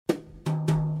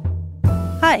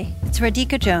Hi, it's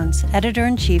Radhika Jones,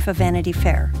 Editor-in-Chief of Vanity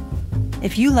Fair.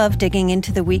 If you love digging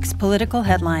into the week's political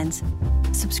headlines,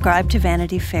 subscribe to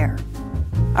Vanity Fair.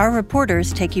 Our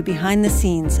reporters take you behind the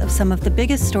scenes of some of the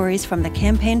biggest stories from the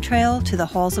campaign trail to the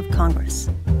halls of Congress.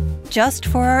 Just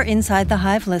for our Inside the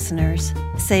Hive listeners,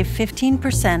 save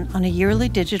 15% on a yearly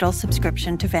digital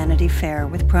subscription to Vanity Fair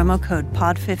with promo code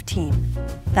POD15.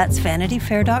 That's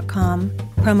vanityfair.com,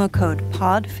 promo code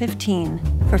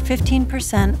POD15 for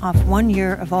 15% off 1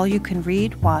 year of all you can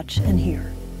read, watch, and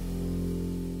hear.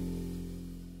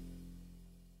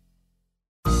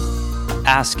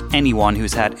 Ask anyone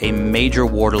who's had a major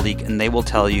water leak and they will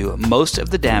tell you most of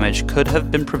the damage could have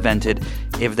been prevented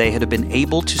if they had been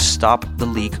able to stop the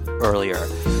leak earlier.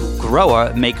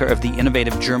 Grohe, maker of the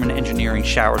innovative German engineering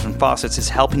showers and faucets, is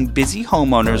helping busy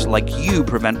homeowners like you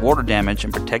prevent water damage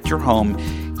and protect your home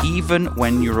even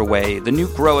when you're away. The new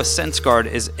Grohe SenseGuard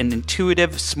is an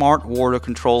intuitive, smart water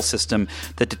control system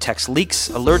that detects leaks,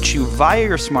 alerts you via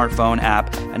your smartphone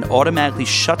app, and automatically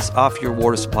shuts off your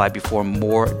water supply before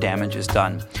more damage is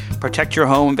done. Protect your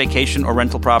home, vacation, or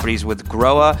rental properties with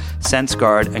Grohe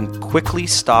SenseGuard and quickly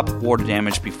stop water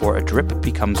damage before a drip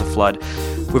becomes a flood.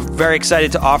 We're very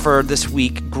excited to offer this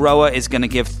week. Grohe is going to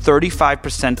give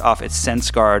 35% off its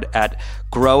SenseGuard at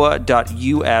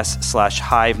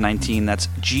grohe.us/hive19. That's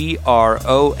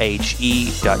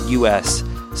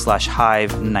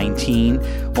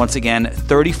grohe.us/hive19. Once again,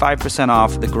 35%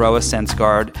 off the Grohe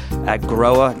SenseGuard at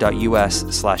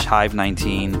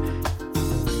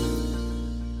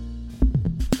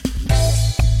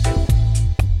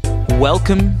grohe.us/hive19.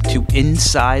 Welcome to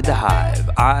Inside the Hive.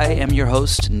 I am your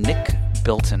host, Nick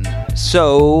Bilton.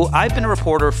 So I've been a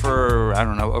reporter for,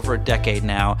 over a decade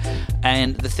now.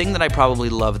 And the thing that I probably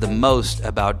love the most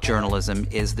about journalism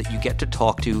is that you get to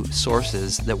talk to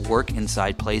sources that work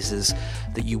inside places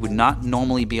that you would not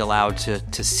normally be allowed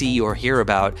to see or hear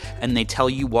about, and they tell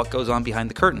you what goes on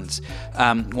behind the curtains.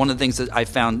 One of the things that I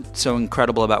found so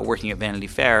incredible about working at Vanity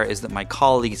Fair is that my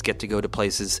colleagues get to go to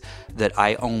places that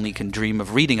I only can dream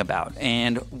of reading about.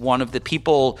 And one of the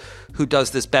people who does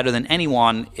this better than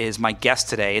anyone is my guest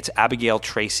today. It's Abigail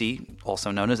Tracy,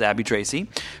 also known as Abby Tracy,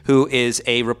 who is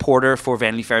a reporter for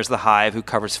Vanity Fair's The Hive, who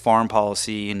covers foreign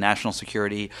policy and national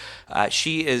security.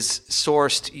 She is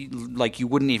sourced like you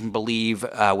wouldn't even believe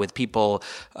with people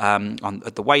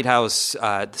at the White House,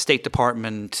 the State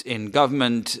Department, in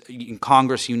government, in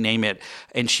Congress, you name it.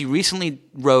 And she recently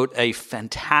wrote a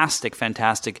fantastic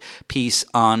piece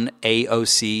on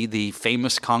AOC, the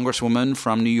famous congresswoman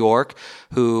from New York,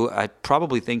 who I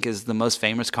probably think is the most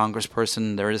famous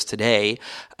congressperson there is today.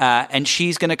 And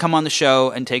she's going to come on the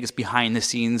show and take us behind the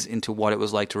scenes into what it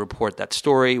was like to report that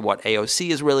story, what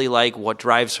AOC is really like, what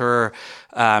drives her.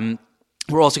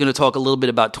 We're also going to talk a little bit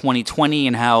about 2020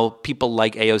 and how people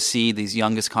like AOC, these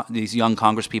young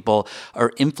congresspeople,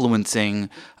 are influencing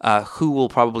who will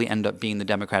probably end up being the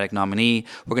Democratic nominee.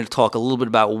 We're going to talk a little bit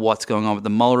about what's going on with the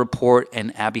Mueller report,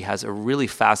 and Abby has a really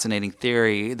fascinating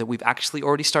theory that we've actually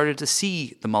already started to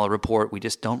see the Mueller report. We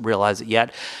just don't realize it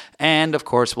yet. And, of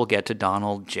course, we'll get to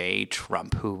Donald J.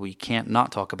 Trump, who we can't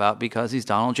not talk about because he's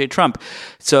Donald J. Trump.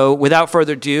 So without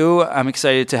further ado, I'm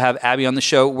excited to have Abby on the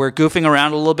show. We're goofing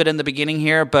around a little bit in the beginning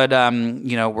here, but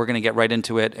we're going to get right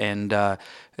into it, and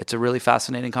it's a really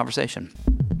fascinating conversation.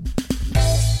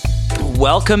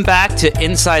 Welcome back to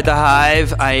Inside the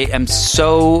Hive. I am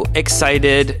so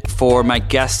excited for my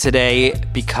guest today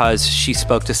because she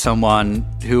spoke to someone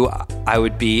who I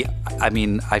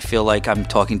feel like I'm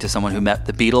talking to someone who met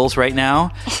the Beatles right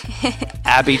now.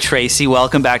 Abby Tracy,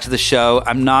 welcome back to the show.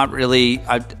 I'm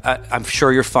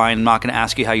sure you're fine. I'm not going to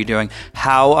ask you how you're doing.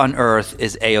 How on earth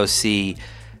is AOC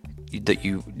that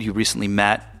you recently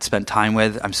met, spent time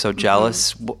with? I'm so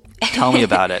jealous. Tell me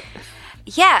about it.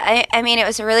 Yeah, I mean, it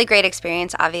was a really great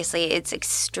experience. Obviously, it's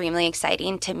extremely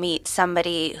exciting to meet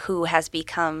somebody who has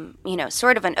become,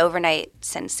 sort of an overnight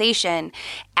sensation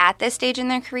at this stage in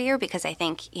their career, because I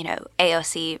think,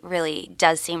 AOC really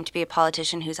does seem to be a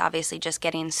politician who's obviously just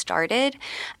getting started.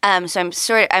 So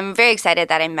I'm very excited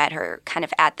that I met her kind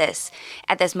of at this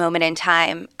moment in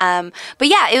time. But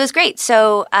yeah, it was great.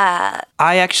 So I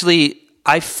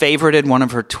favorited one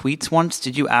of her tweets once.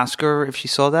 Did you ask her if she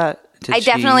saw that? I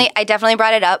definitely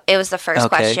brought it up. It was the first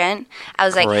question. I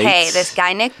was like, "Hey, this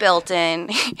guy Nick Bilton,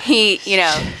 he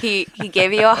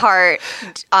gave you a heart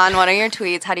on one of your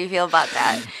tweets. How do you feel about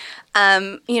that?" I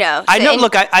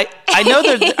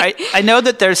know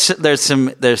that there's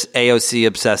AOC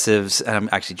obsessives, and I'm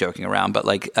actually joking around, but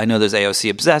I know there's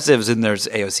AOC obsessives and there's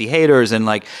AOC haters, and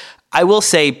I will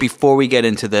say before we get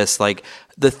into this,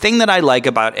 the thing that I like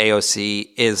about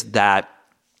AOC is that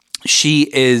she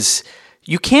is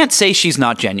you can't say she's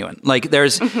not genuine. Like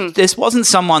this wasn't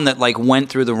someone that like went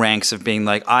through the ranks of being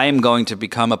like, I am going to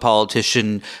become a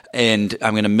politician and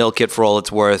I'm going to milk it for all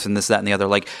it's worth and this, that, and the other.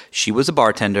 Like she was a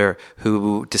bartender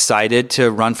who decided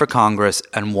to run for Congress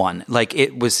and won. Like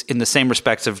it was in the same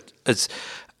respects of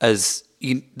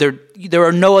there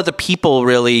are no other people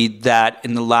really that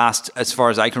in the last, as far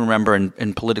as I can remember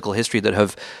in political history, that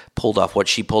have pulled off what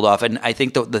she pulled off. And I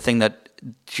think the thing that,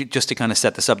 just to kind of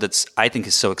set this up, that's I think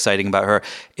is so exciting about her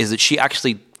is that she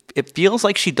actually, it feels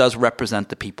like she does represent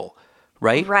the people,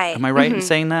 right? Right. Am I right in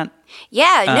saying that?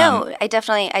 Yeah, no, I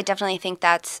definitely think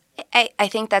that's, I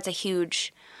think that's a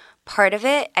huge part of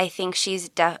it. I think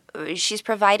she's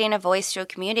providing a voice to a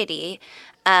community.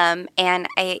 And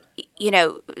I,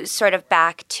 sort of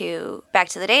back to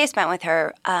the day I spent with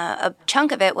her, a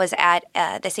chunk of it was at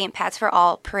the St. Pat's for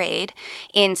All parade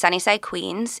in Sunnyside,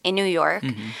 Queens, in New York.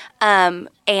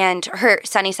 And her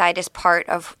Sunnyside is part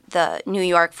of the New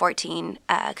York 14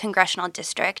 congressional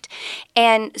district.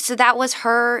 And so that was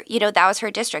her, that was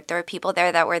her district. There were people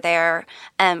there that were there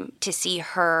to see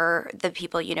her, the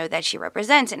people, that she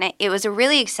represents. And it was a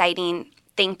really exciting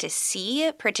thing to see,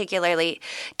 particularly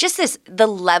just the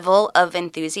level of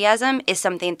enthusiasm is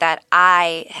something that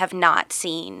I have not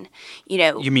seen,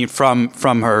 You mean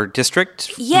from her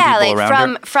district? Yeah,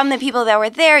 like from the people that were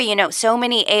there, so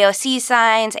many AOC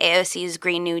signs, AOC's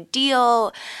Green New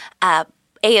Deal,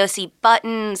 AOC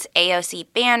buttons, AOC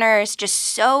banners, just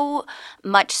so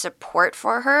much support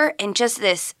for her and just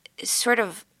this sort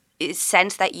of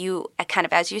sense that you kind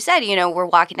of, as you said, we're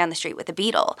walking down the street with a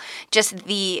Beatle. Just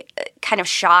the kind of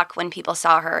shock when people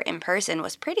saw her in person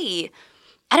was pretty,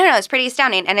 I don't know, it's pretty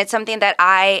astounding. And it's something that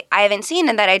I haven't seen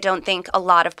and that I don't think a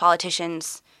lot of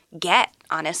politicians get,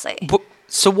 honestly.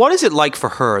 So what is it like for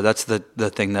her? That's the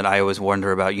thing that I always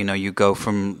wonder about. You go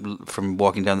from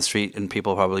walking down the street and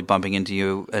people probably bumping into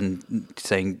you and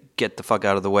saying, get the fuck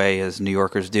out of the way, as New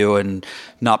Yorkers do, and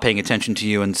not paying attention to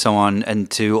you and so on, and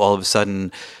to all of a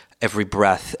sudden every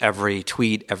breath, every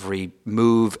tweet, every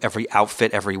move, every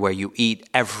outfit, everywhere you eat,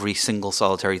 every single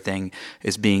solitary thing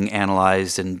is being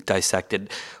analyzed and dissected.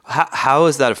 How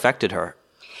has that affected her?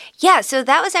 Yeah, so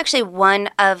that was actually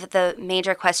one of the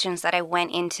major questions that I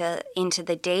went into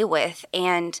the day with.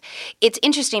 And it's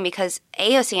interesting because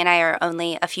AOC and I are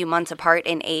only a few months apart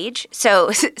in age. So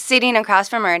sitting across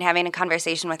from her and having a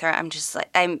conversation with her, I'm just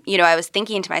like, I was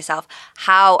thinking to myself,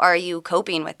 how are you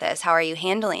coping with this? How are you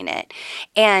handling it?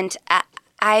 And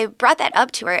I brought that up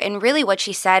to her. And really what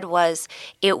she said was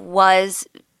it was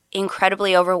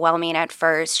incredibly overwhelming at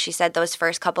first. She said those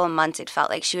first couple of months, it felt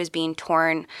like she was being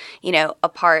torn,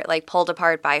 apart, like pulled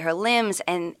apart by her limbs.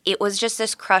 And it was just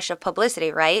this crush of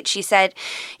publicity, right? She said,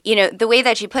 the way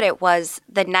that she put it was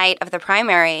the night of the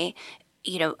primary,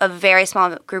 a very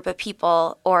small group of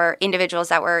people or individuals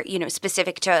that were,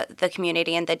 specific to the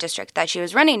community and the district that she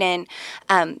was running in,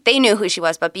 they knew who she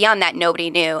was. But beyond that, nobody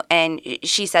knew. And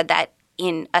she said that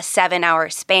in a 7-hour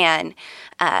span,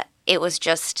 it was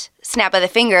just snap of the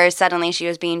fingers. Suddenly she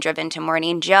was being driven to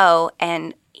Morning Joe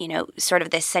and, sort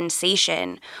of this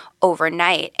sensation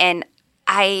overnight. And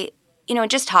I,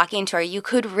 just talking to her, you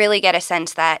could really get a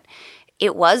sense that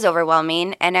it was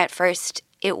overwhelming. And at first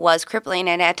it was crippling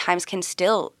and at times can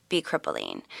still be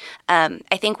crippling.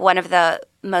 I think one of the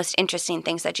most interesting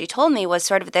things that she told me was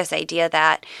sort of this idea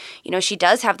that, she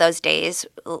does have those days,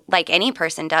 like any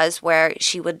person does, where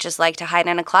she would just like to hide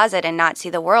in a closet and not see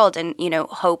the world and,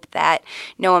 hope that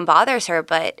no one bothers her.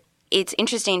 But it's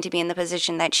interesting to be in the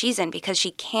position that she's in because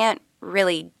she can't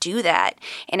really do that.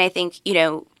 And I think,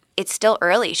 it's still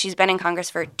early. She's been in Congress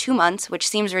for 2 months, which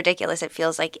seems ridiculous. It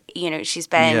feels like, she's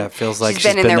been it feels like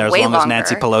she's been there as long as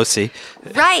Nancy Pelosi.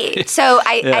 Right. So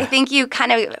I think you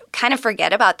kind of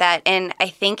forget about that. And I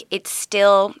think it's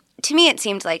still, to me, it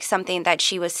seemed like something that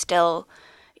she was still,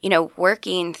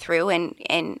 working through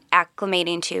and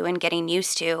acclimating to and getting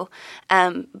used to.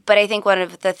 But I think one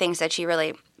of the things that she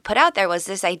really put out there was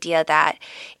this idea that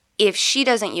if she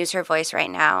doesn't use her voice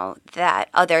right now, that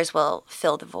others will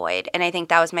fill the void. And I think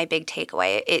that was my big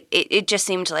takeaway. It just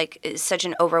seemed like such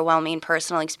an overwhelming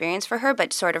personal experience for her,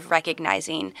 but sort of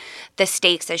recognizing the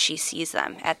stakes as she sees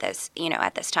them at this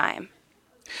time.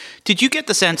 Did you get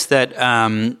the sense that,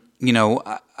 I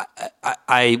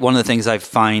one of the things I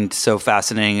find so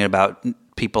fascinating about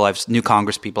new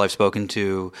Congress people I've spoken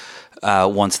to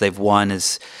once they've won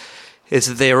is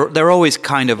they're always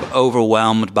kind of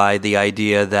overwhelmed by the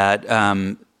idea that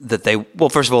that they, well,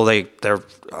 first of all, they're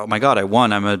oh my God, I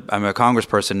won, I'm a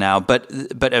congressperson now,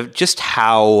 but just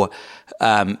how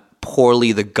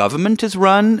poorly the government is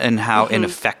run and how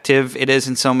ineffective it is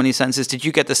in so many senses. Did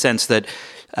you get the sense that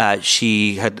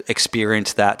she had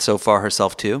experienced that so far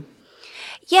herself too?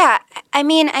 Yeah, I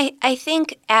mean, I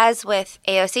think as with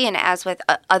AOC and as with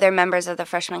other members of the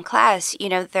freshman class,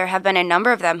 there have been a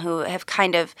number of them who have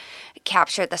kind of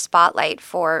captured the spotlight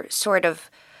for sort of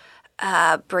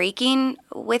breaking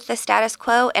with the status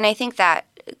quo. And I think that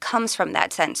comes from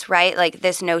that sense, right? Like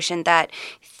this notion that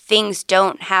things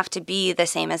don't have to be the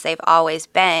same as they've always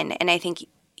been. And I think,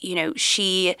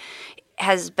 she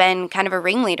has been kind of a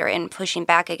ringleader in pushing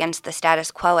back against the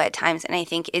status quo at times. And I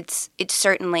think it's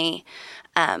certainly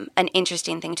an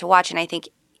interesting thing to watch. And I think,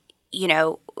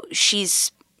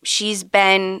 she's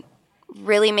been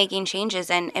really making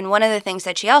changes. And one of the things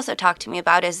that she also talked to me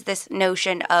about is this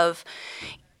notion of,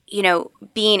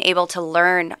 being able to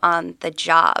learn on the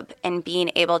job and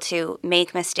being able to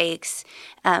make mistakes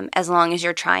as long as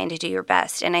you're trying to do your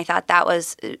best. And I thought that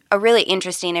was a really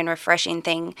interesting and refreshing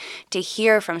thing to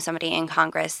hear from somebody in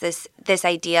Congress, this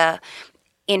idea.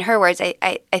 In her words,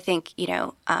 I think,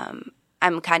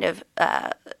 I'm kind of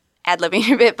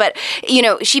ad-libbing a bit, but,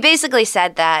 she basically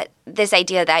said that this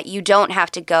idea that you don't have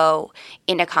to go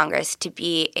into Congress to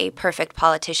be a perfect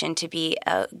politician, to be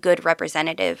a good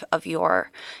representative of your,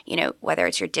 whether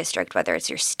it's your district, whether it's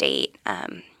your state,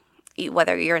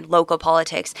 whether you're in local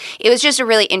politics. It was just a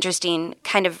really interesting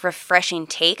kind of refreshing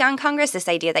take on Congress, this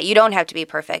idea that you don't have to be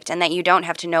perfect and that you don't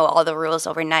have to know all the rules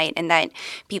overnight and that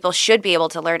people should be able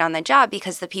to learn on the job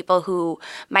because the people who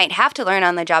might have to learn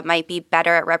on the job might be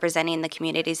better at representing the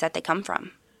communities that they come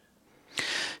from.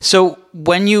 So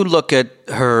when you look at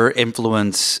her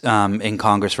influence in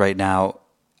Congress right now,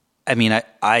 I mean,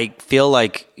 I feel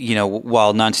like,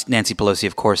 while Nancy Pelosi,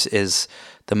 of course, is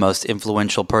the most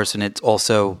influential person, it's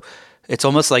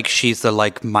almost like she's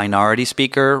the minority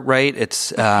speaker, right?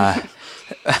 It's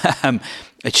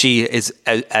she is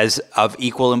as of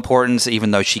equal importance,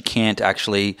 even though she can't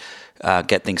actually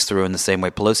get things through in the same way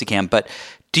Pelosi can. But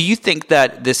do you think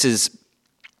that this is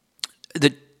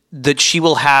that she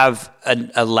will have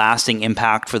a lasting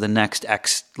impact for the next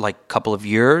couple of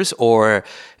years, or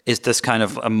is this kind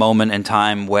of a moment in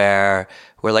time where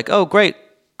we're like, oh, great,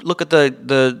 look at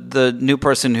the new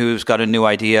person who's got a new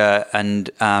idea, and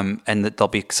that there'll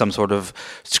be some sort of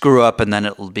screw up, and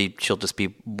then she'll just be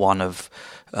one of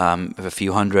a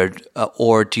few hundred,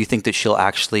 or do you think that she'll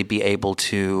actually be able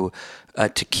to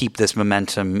keep this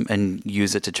momentum and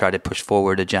use it to try to push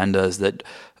forward agendas that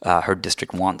her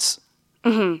district wants?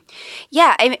 Mm-hmm.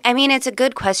 Yeah, I mean, it's a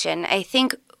good question. I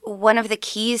think one of the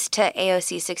keys to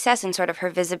AOC's success and sort of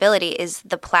her visibility is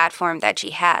the platform that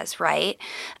she has, right?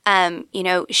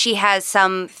 She has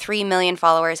some 3 million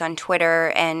followers on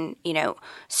Twitter and,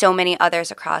 so many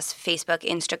others across Facebook,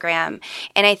 Instagram.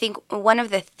 And I think one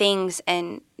of the things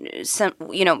and some,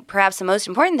 perhaps the most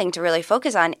important thing to really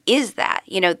focus on is that,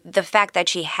 the fact that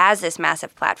she has this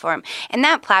massive platform. And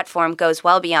that platform goes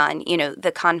well beyond,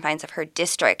 the confines of her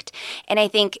district. And I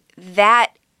think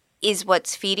that is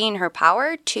what's feeding her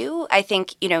power, too. I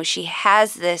think, she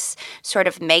has this sort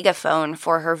of megaphone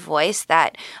for her voice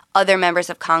that other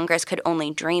members of Congress could only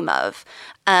dream of.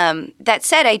 That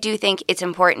said, I do think it's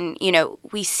important,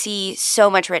 we see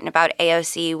so much written about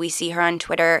AOC. We see her on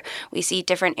Twitter. We see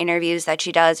different interviews that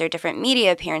she does or different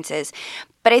media appearances.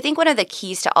 But I think one of the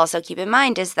keys to also keep in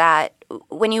mind is that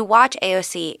when you watch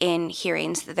AOC in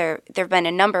hearings, there have been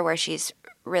a number where she's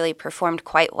really performed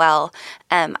quite well.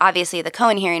 Obviously, the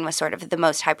Cohen hearing was sort of the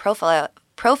most high profile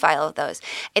of those.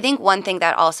 I think one thing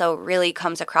that also really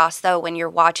comes across, though, when you're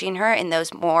watching her in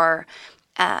those more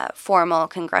formal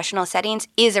congressional settings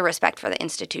is a respect for the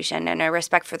institution and a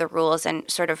respect for the rules and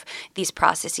sort of these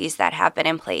processes that have been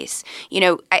in place.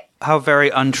 How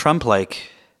very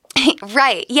un-Trump-like.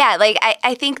 Right. Yeah.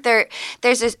 I think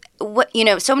there's this,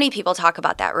 so many people talk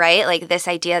about that, right? Like this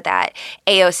idea that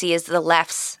AOC is the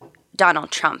left's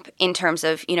Donald Trump in terms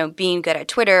of, being good at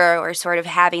Twitter or sort of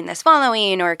having this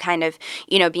following or kind of,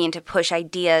 being to push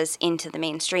ideas into the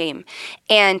mainstream.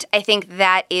 And I think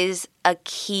that is a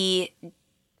key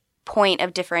point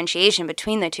of differentiation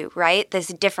between the two, right? This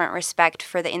different respect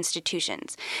for the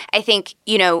institutions. I think,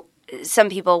 some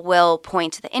people will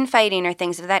point to the infighting or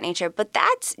things of that nature, but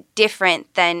that's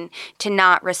different than to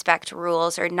not respect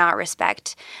rules or not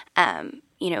respect,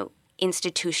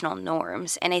 institutional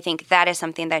norms. And I think that is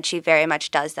something that she very much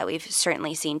does that we've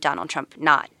certainly seen Donald Trump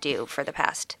not do for the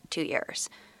past 2 years.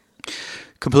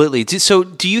 Completely. So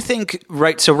do you think,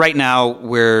 right now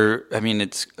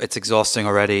it's exhausting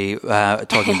already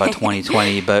talking about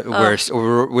 2020,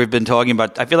 but we've been talking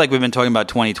about, I feel like we've been talking about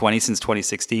 2020 since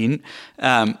 2016.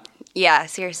 Yeah,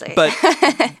 seriously. But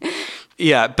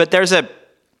yeah, but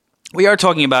we are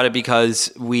talking about it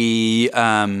because we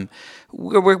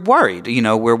we're worried.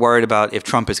 We're worried about if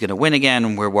Trump is going to win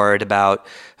again. We're worried about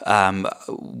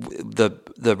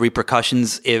the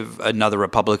repercussions if another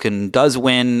Republican does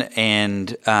win,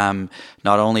 and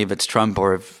not only if it's Trump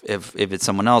or if it's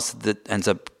someone else that ends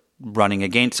up running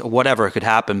against, whatever could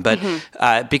happen, but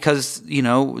because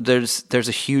there's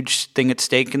a huge thing at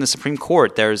stake in the Supreme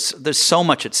Court. There's so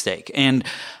much at stake, and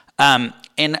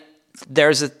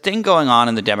there's a thing going on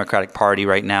in the Democratic Party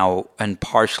right now, and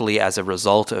partially as a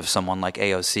result of someone like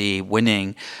AOC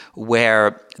winning,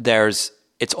 where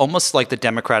it's almost like the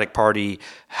Democratic Party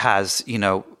has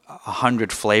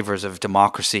 100 flavors of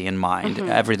democracy in mind,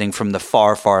 everything from the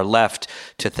far, far left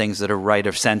to things that are right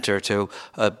of center to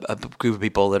a group of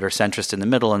people that are centrist in the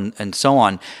middle and so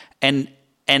on. And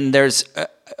there's,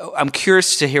 I'm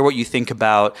curious to hear what you think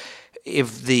about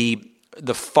if the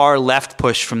far left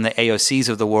push from the AOCs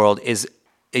of the world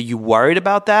are you worried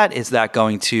about that? Is that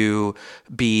going to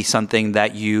be something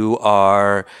that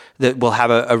that will have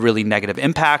a really negative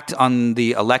impact on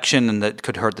the election and that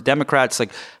could hurt the Democrats?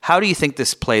 Like, how do you think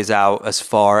this plays out as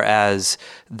far as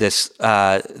this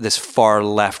far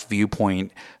left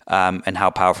viewpoint and how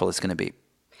powerful it's going to be?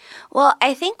 Well,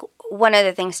 I think one of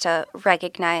the things to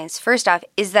recognize first off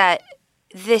is that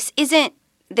this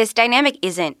dynamic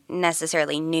isn't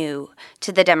necessarily new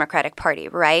to the Democratic Party,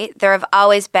 right? There have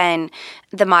always been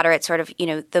the moderate sort of,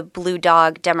 the blue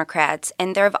dog Democrats,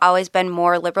 and there have always been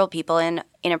more liberal people in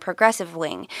a progressive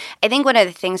wing. I think one of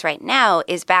the things right now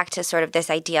is back to sort of this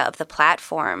idea of the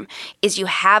platform, is you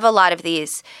have a lot of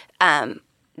these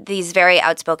very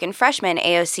outspoken freshmen,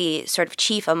 AOC sort of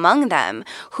chief among them,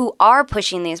 who are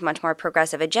pushing these much more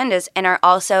progressive agendas and are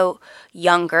also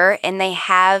younger, and they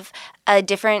have a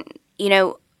different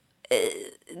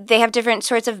they have different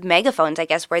sorts of megaphones, I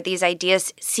guess, where these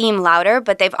ideas seem louder,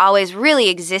 but they've always really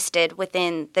existed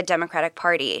within the Democratic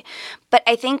Party. But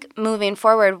I think moving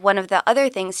forward, one of the other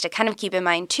things to kind of keep in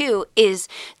mind, too, is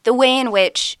the way in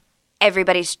which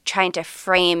everybody's trying to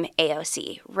frame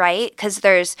AOC, right? Because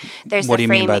there's what do you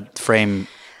mean by frame?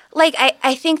 Like,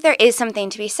 I think there is something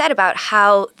to be said about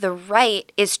how the right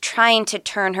is trying to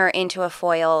turn her into a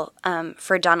foil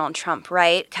for Donald Trump,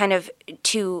 right? Kind of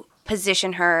to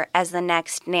position her as the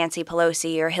next Nancy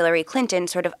Pelosi or Hillary Clinton,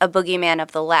 sort of a boogeyman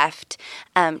of the left,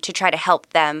 to try to help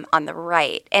them on the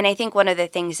right. And I think one of the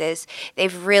things is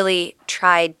they've really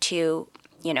tried to,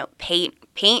 paint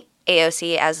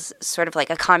AOC as sort of like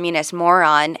a communist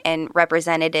moron and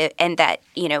representative, and that,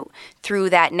 through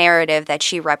that narrative that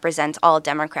she represents all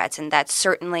Democrats. And that's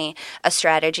certainly a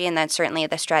strategy, and that's certainly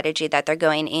the strategy that they're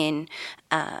going in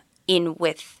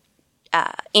with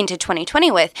into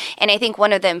 2020 with. And I think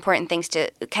one of the important things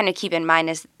to kind of keep in mind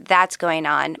is that's going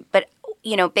on. But,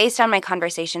 based on my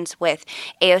conversations with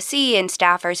AOC and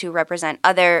staffers who represent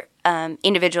other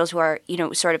individuals who are,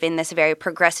 sort of in this very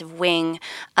progressive wing,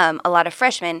 a lot of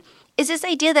freshmen, is this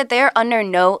idea that they're under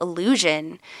no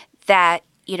illusion that,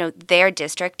 their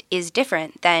district is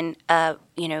different than, a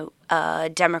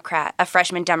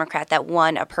freshman Democrat that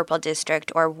won a purple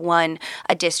district or won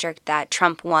a district that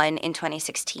Trump won in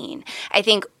 2016. I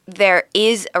think there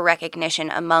is a recognition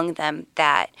among them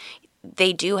that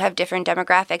they do have different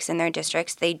demographics in their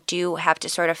districts. They do have to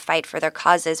sort of fight for their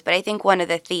causes. But I think one of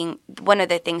the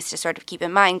things to sort of keep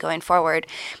in mind going forward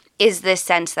is this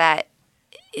sense that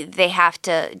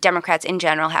Democrats in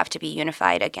general have to be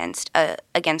unified against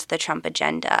the Trump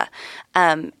agenda,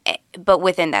 but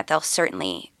within that there'll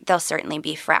certainly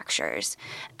be fractures.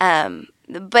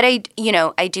 But I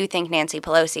do think Nancy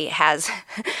Pelosi has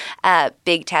a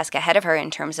big task ahead of her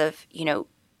in terms of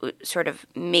sort of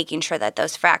making sure that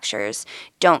those fractures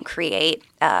don't create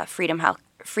freedom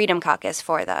caucus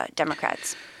for the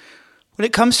Democrats. When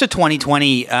it comes to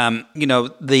 2020,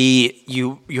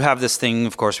 you have this thing.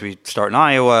 Of course, we start in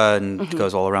Iowa and it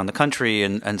goes all around the country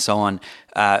and so on.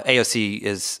 AOC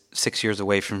is 6 years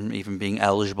away from even being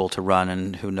eligible to run,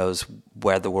 and who knows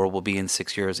where the world will be in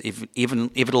 6 years,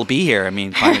 even if it'll be here. I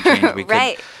mean, climate change.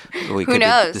 Right. Who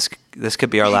knows? This could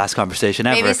be our last conversation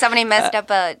ever. Maybe somebody messed up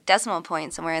a decimal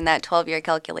point somewhere in that 12-year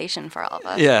calculation for all of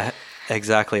us. Yeah.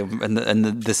 Exactly, and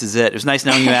this is it. It was nice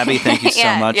knowing you, Abby. Thank you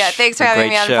so much. Yeah, thanks for having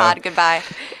me on the pod. Goodbye.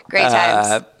 Great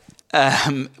times.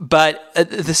 But at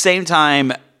the same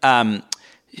time,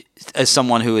 as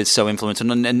someone who is so influential,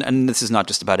 and this is not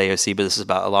just about AOC, but this is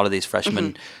about a lot of these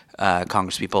freshman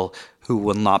congresspeople who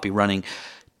will not be running.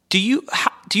 Do you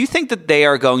think that they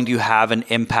are going to have an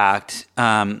impact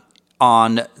on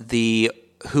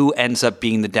who ends up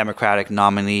being the Democratic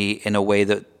nominee in a way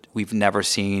that we've never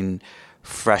seen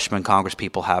freshman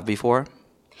congresspeople have before?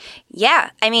 Yeah.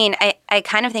 I mean, I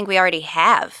kind of think we already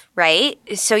have, right?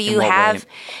 So you have,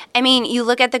 I mean, you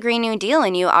look at the Green New Deal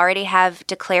and you already have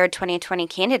declared 2020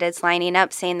 candidates lining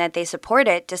up saying that they support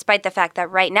it, despite the fact that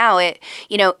right now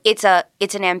it's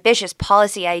an ambitious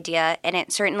policy idea and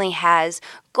it certainly has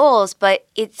goals, but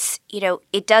it's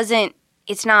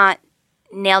not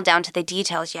nailed down to the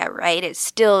details yet, right? It's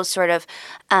still sort of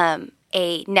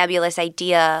a nebulous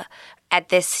idea at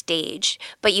this stage,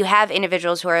 but you have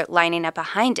individuals who are lining up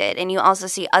behind it. And you also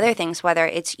see other things, whether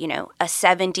it's, a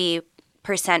 70%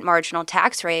 marginal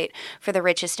tax rate for the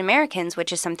richest Americans,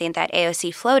 which is something that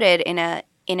AOC floated in an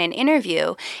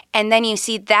interview. And then you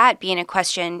see that being a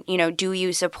question, do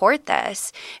you support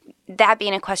this? That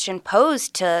being a question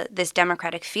posed to this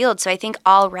Democratic field. So I think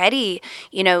already,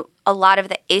 a lot of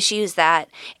the issues that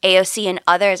AOC and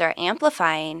others are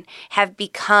amplifying have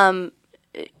become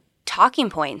talking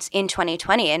points in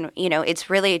 2020, and it's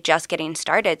really just getting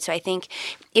started. So I think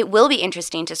it will be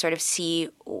interesting to sort of see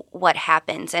what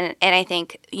happens, and I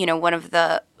think one of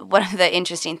the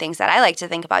interesting things that I like to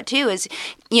think about too is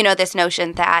this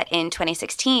notion that in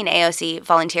 2016 AOC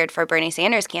volunteered for Bernie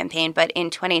Sanders' campaign, but in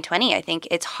 2020 I think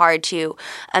it's hard to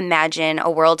imagine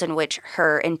a world in which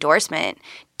her endorsement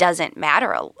doesn't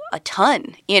matter a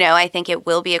ton. I think it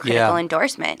will be a critical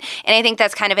endorsement. And I think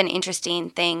that's kind of an interesting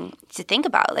thing to think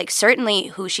about. Like, certainly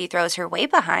who she throws her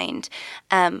weight behind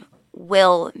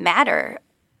will matter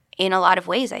in a lot of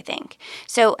ways, I think.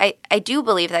 So I do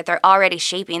believe that they're already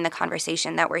shaping the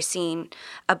conversation that we're seeing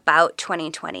about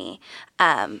 2020.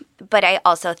 But I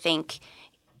also think,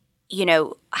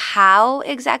 how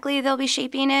exactly they'll be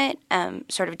shaping it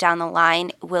sort of down the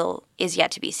line is yet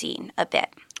to be seen a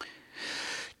bit.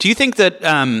 Do you think that,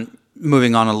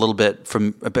 moving on a little bit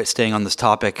staying on this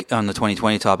topic, on the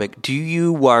 2020 topic, do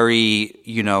you worry,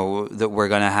 that we're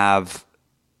going to have,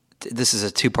 this is a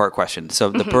two-part question.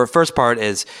 So the first part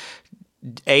is,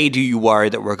 A, do you worry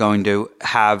that we're going to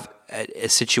have a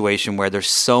situation where there's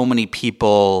so many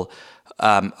people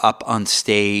up on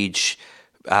stage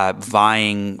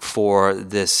vying for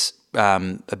this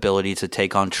ability to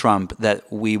take on Trump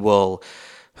that we will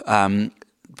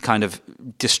kind of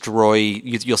destroy,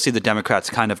 you'll see the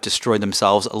Democrats kind of destroy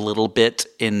themselves a little bit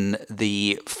in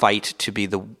the fight to be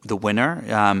the winner.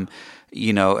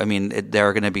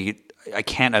 They're going to be, I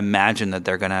can't imagine that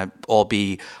they're going to all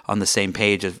be on the same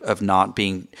page of not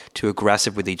being too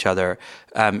aggressive with each other.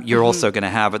 You're also going to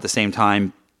have at the same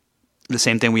time, the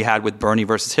same thing we had with Bernie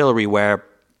versus Hillary, where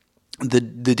the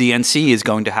DNC is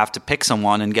going to have to pick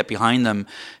someone and get behind them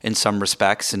in some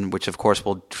respects, and which of course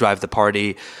will drive the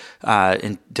party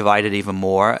and divide it even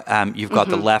more. You've got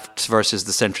the lefts versus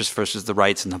the centrists versus the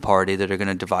rights in the party that are going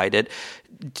to divide it.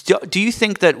 Do you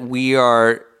think that we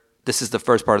are? This is the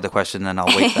first part of the question, and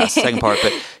I'll wait for the second part.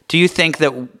 But do you think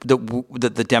that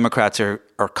the Democrats are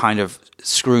kind of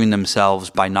screwing themselves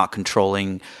by not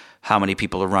controlling how many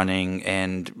people are running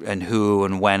and who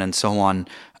and when and so on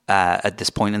at this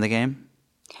point in the game?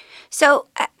 So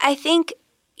I think,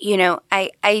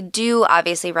 I do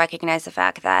obviously recognize the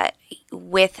fact that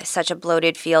with such a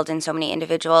bloated field and so many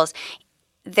individuals,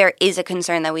 there is a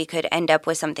concern that we could end up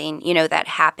with something, that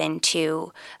happened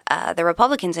to the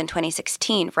Republicans in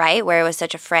 2016, right? Where it was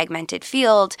such a fragmented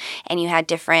field and you had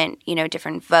different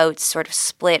votes sort of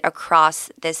split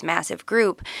across this massive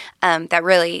group that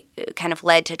really kind of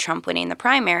led to Trump winning the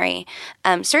primary.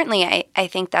 Certainly, I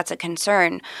think that's a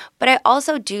concern. But I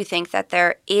also do think that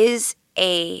there is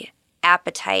a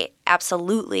appetite,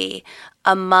 absolutely,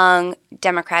 among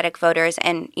Democratic voters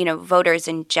and, voters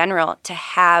in general to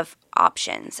have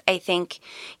options. I think,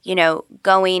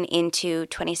 going into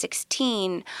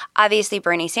 2016, obviously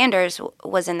Bernie Sanders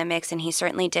was in the mix, and he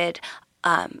certainly did,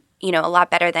 a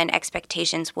lot better than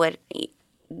expectations going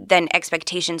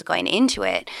into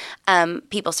it.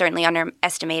 People certainly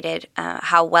underestimated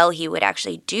how well he would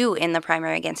actually do in the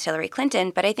primary against Hillary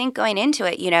Clinton. But I think going into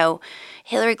it,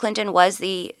 Hillary Clinton was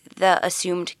the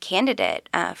assumed candidate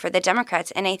for the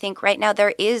Democrats. And I think right now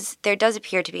there does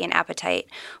appear to be an appetite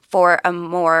for a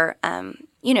more,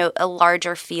 a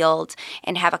larger field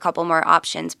and have a couple more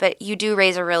options. But you do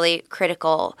raise a really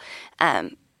critical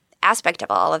aspect of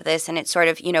all of this. And it's sort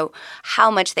of, how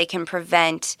much they can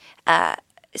prevent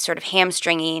sort of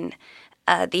hamstringing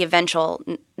the eventual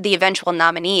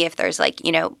nominee if there's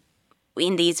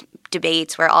in these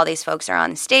debates where all these folks are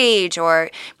on stage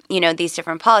or, these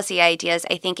different policy ideas.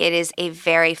 I think it is a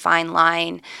very fine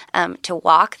line to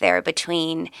walk there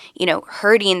between,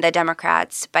 hurting the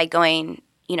Democrats by going,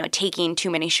 taking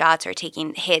too many shots or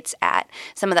taking hits at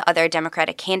some of the other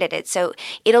Democratic candidates. So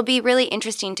it'll be really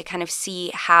interesting to kind of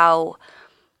see how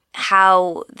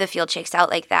how the field shakes out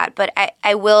like that. But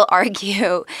I will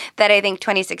argue that I think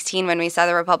 2016, when we saw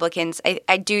the Republicans,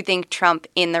 I do think Trump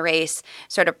in the race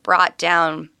sort of brought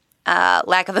down,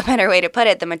 lack of a better way to put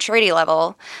it, the maturity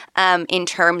level in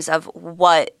terms of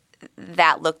what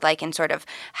that looked like and sort of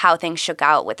how things shook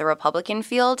out with the Republican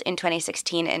field in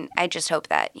 2016. And I just hope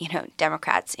that,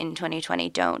 Democrats in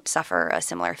 2020 don't suffer a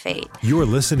similar fate. You're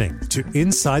listening to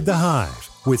Inside the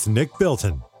Hive with Nick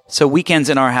Bilton. So weekends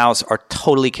in our house are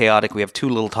totally chaotic. We have 2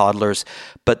 little toddlers,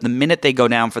 but the minute they go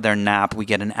down for their nap, we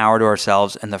get an hour to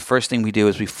ourselves, and the first thing we do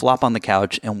is we flop on the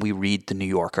couch and we read The New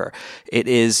Yorker. It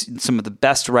is some of the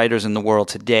best writers in the world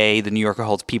today. The New Yorker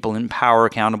holds people in power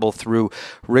accountable through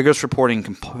rigorous reporting,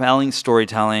 compelling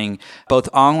storytelling, both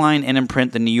online and in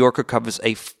print. The New Yorker covers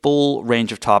a full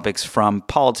range of topics from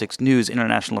politics, news,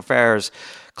 international affairs,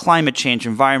 climate change,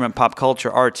 environment, pop culture,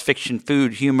 arts, fiction,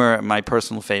 food, humor, my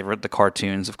personal favorite, the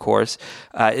cartoons, of course.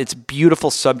 It's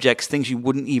beautiful subjects, things you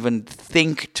wouldn't even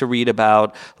think to read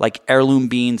about, like heirloom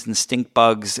beans and stink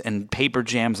bugs and paper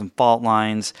jams and fault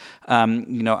lines.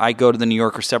 I go to the New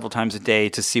Yorker several times a day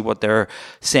to see what they're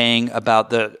saying about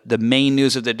the main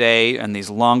news of the day and these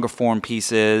longer form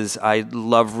pieces. I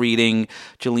love reading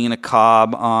Jelena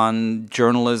Cobb on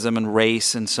journalism and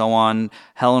race and so on.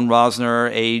 Helen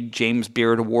Rosner, a James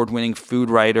Beard award-winning food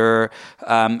writer.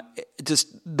 Just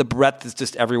the breadth is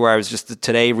just everywhere. I was just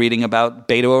today reading about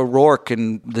Beto O'Rourke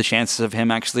and the chances of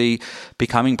him actually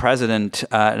becoming president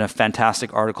in a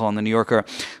fantastic article on The New Yorker.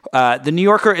 The New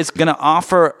Yorker is going to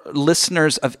offer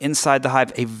listeners of Inside the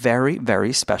Hive a very,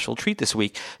 very special treat this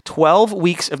week. 12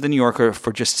 weeks of The New Yorker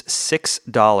for just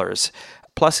 $6.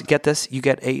 Plus, get this, you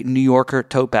get a New Yorker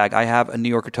tote bag. I have a New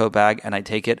Yorker tote bag, and I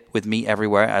take it with me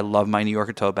everywhere. I love my New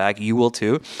Yorker tote bag. You will,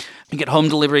 too. You get home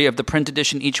delivery of the print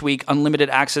edition each week, unlimited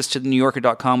access to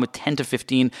thenewyorker.com with 10 to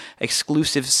 15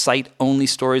 exclusive site-only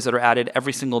stories that are added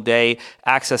every single day,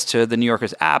 access to the New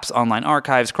Yorker's apps, online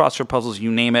archives, crossword puzzles, you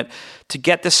name it. To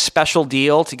get this special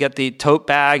deal, to get the tote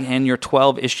bag and your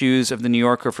 12 issues of the New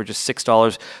Yorker for just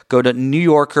 $6, go to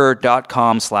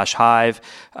newyorker.com/hive.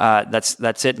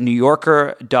 That's it,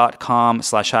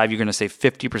 newyorker.com/hive. You're going to save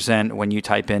 50% when you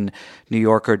type in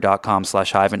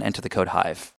newyorker.com/hive and enter the code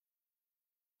HIVE.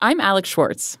 I'm Alex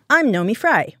Schwartz. I'm Nomi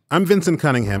Fry. I'm Vincent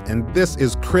Cunningham, and this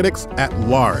is Critics at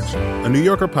Large, a New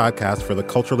Yorker podcast for the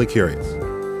culturally curious.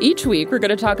 Each week, we're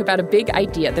going to talk about a big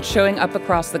idea that's showing up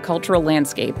across the cultural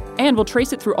landscape, and we'll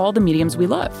trace it through all the mediums we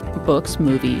love: books,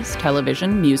 movies,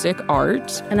 television, music,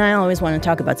 art. And I always want to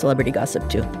talk about celebrity gossip,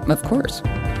 too. Of course.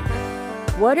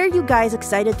 What are you guys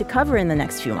excited to cover in the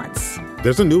next few months?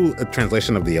 There's a new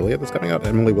translation of the Iliad that's coming out,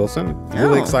 Emily Wilson. I'm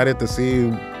really excited to see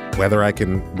whether I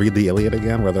can read the Iliad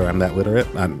again, whether I'm that literate.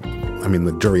 I mean,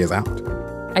 the jury is out.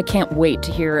 I can't wait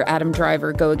to hear Adam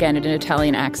Driver go again in an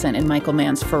Italian accent in Michael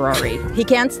Mann's Ferrari. He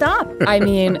can't stop. I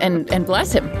mean, and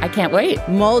bless him. I can't wait.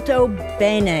 Molto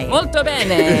bene. Molto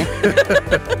bene.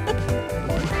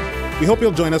 We hope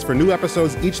you'll join us for new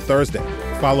episodes each Thursday.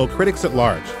 Follow Critics at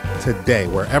Large today,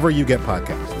 wherever you get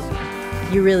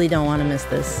podcasts. You really don't want to miss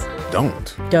this.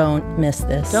 Don't miss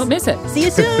this. Don't miss it. See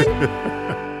you soon.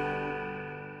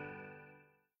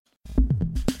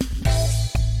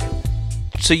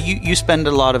 So you spend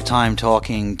a lot of time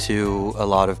talking to a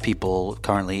lot of people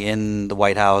currently in the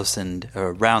White House and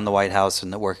around the White House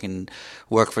and that work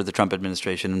for the Trump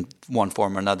administration in one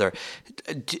form or another.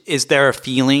 Is there a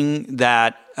feeling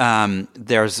that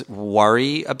there's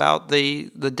worry about the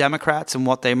Democrats and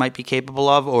what they might be capable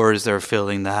of, or is there a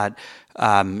feeling that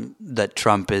that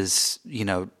Trump is,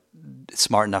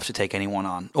 smart enough to take anyone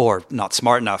on, or not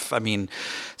smart enough? I mean,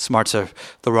 smart's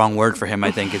the wrong word for him.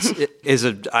 I think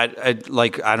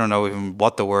I don't know even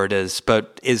what the word is,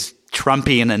 but is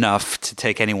Trumpian enough to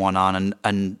take anyone on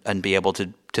and be able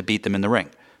to beat them in the ring?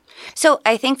 So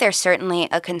I think there's certainly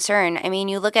a concern. I mean,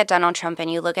 you look at Donald Trump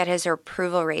and you look at his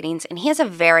approval ratings, and he has a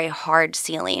very hard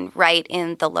ceiling, right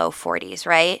in the low 40s,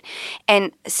 right?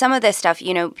 And some of this stuff,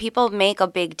 people make a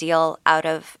big deal out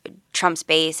of Trump's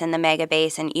base and the mega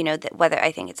base, and whether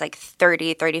I think it's like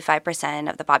 35%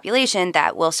 of the population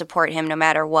that will support him no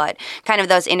matter what. Kind of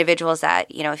those individuals that,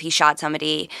 if he shot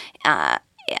somebody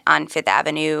on Fifth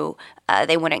Avenue,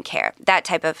 they wouldn't care. That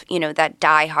type of, that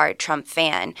diehard Trump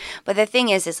fan. But the thing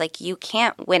is like you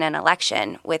can't win an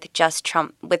election with just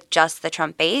Trump, with just the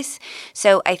Trump base.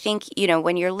 So I think,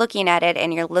 when you're looking at it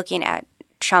and you're looking at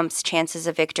Trump's chances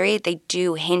of victory, they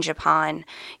do hinge upon,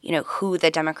 who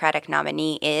the Democratic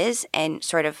nominee is and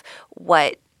sort of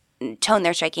what tone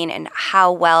they're striking and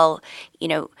how well,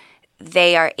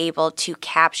 they are able to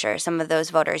capture some of those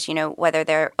voters, whether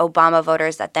they're Obama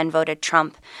voters that then voted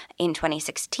Trump in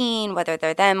 2016, whether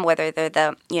they're them, whether they're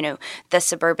the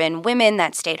suburban women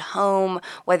that stayed home,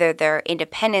 whether they're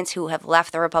independents who have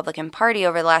left the Republican Party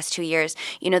over the last 2 years.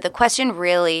 The question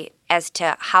really as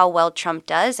to how well Trump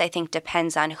does, I think,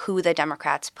 depends on who the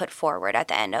Democrats put forward at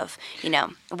the end of,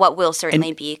 what will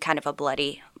certainly be kind of a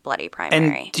bloody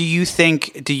primary. And do you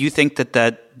think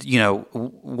that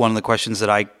one of the questions that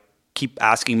I keep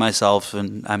asking myself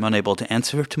and I'm unable to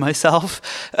answer to myself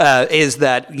is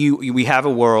that we have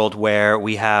a world where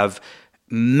we have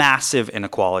massive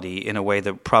inequality in a way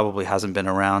that probably hasn't been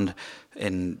around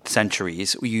in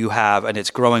centuries. You have, and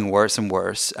it's growing worse and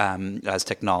worse as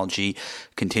technology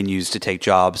continues to take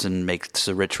jobs and makes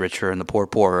the rich richer and the poor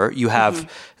poorer. You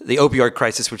have the opioid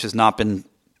crisis, which has not been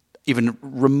even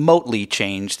remotely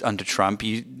changed under Trump.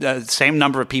 Same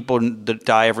number of people that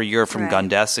die every year from gun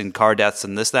deaths and car deaths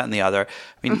and this, that, and the other.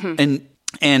 I mean,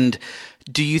 and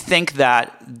do you think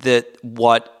that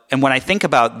and when I think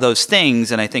about those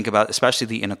things, and I think about especially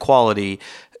the inequality,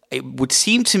 it would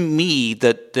seem to me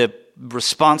that the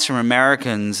response from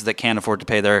Americans that can't afford to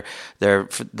pay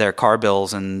their car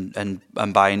bills and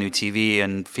buy a new TV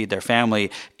and feed their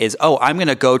family is, I'm going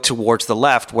to go towards the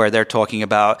left where they're talking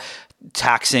about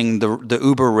taxing the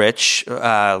uber rich,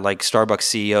 like Starbucks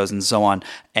CEOs and so on,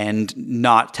 and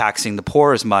not taxing the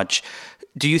poor as much.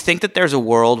 Do you think that there's a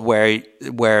world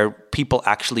where people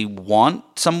actually want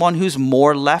someone who's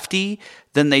more lefty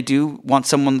than they do want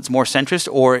someone that's more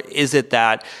centrist? Or is it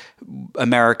that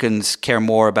Americans care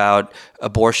more about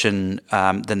abortion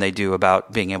than they do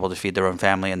about being able to feed their own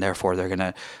family, and therefore they're going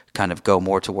to kind of go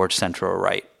more towards center or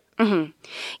right? Mm-hmm.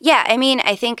 Yeah, I mean,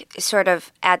 I think sort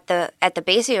of at the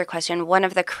base of your question, one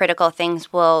of the critical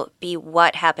things will be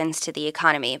what happens to the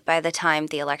economy by the time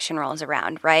the election rolls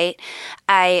around, right?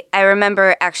 I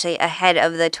remember actually ahead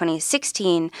of the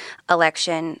 2016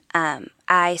 election,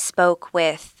 I spoke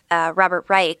with Robert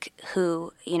Reich,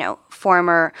 who,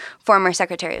 former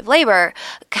Secretary of Labor,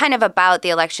 kind of about the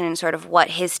election and sort of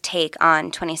what his take on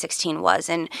 2016 was.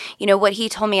 And, what he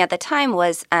told me at the time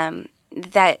was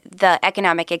that the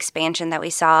economic expansion that we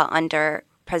saw under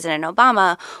President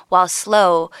Obama, while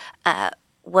slow,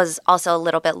 was also a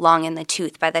little bit long in the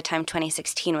tooth by the time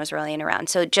 2016 was rolling around.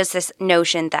 So just this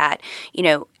notion that,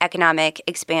 economic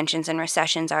expansions and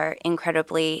recessions are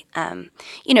incredibly,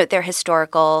 they're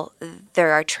historical,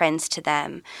 there are trends to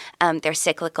them, they're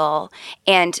cyclical,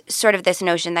 and sort of this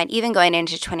notion that even going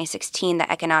into 2016,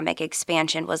 the economic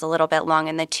expansion was a little bit long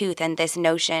in the tooth, and this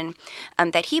notion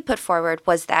that he put forward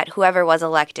was that whoever was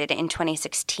elected in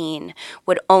 2016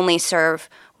 would only serve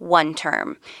one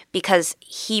term, because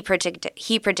he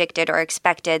predicted or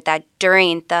expected that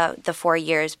during the 4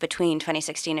 years between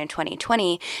 2016 and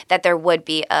 2020 that there would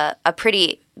be a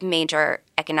pretty major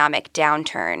economic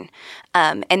downturn.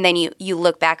 And then you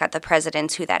look back at the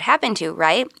presidents who that happened to,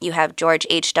 right? You have George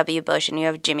H.W. Bush and you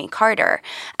have Jimmy Carter.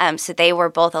 So they were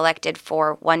both elected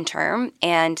for one term.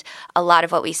 And a lot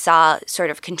of what we saw sort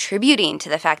of contributing to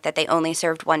the fact that they only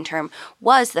served one term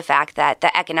was the fact that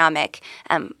the economic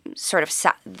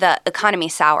the economy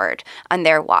soured on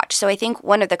their watch. So I think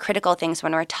one of the critical things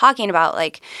when we're talking about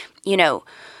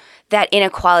that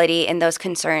inequality and those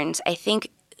concerns, I think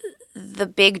the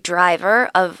big driver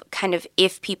of kind of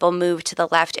if people move to the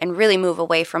left and really move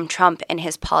away from Trump and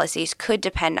his policies could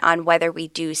depend on whether we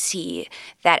do see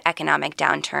that economic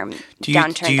downturn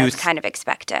that's kind of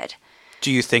expected.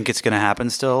 Do you think it's going to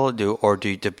happen still? Do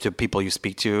people you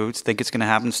speak to think it's going to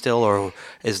happen still? Or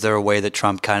is there a way that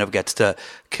Trump kind of gets to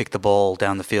kick the ball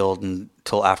down the field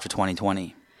until after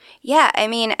 2020? Yeah, I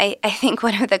mean, I think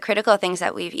one of the critical things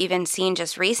that we've even seen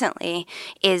just recently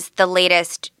is the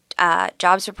latest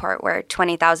jobs report where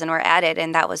 20,000 were added,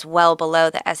 and that was well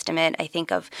below the estimate, I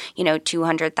think, of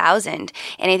 200,000.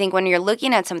 And I think when you're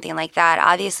looking at something like that,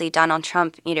 obviously Donald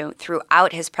Trump,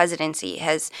 throughout his presidency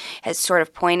has sort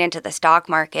of pointed to the stock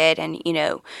market, and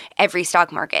every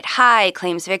stock market high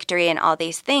claims victory and all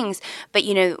these things. But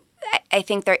I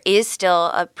think there is still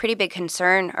a pretty big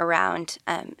concern around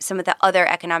some of the other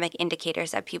economic indicators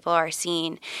that people are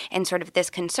seeing, and sort of this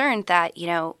concern that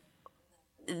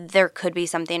there could be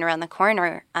something around the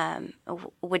corner,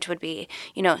 which would be,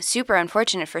 super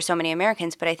unfortunate for so many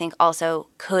Americans, but I think also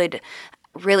could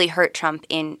really hurt Trump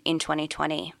in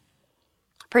 2020,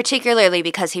 particularly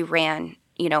because he ran,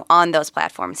 on those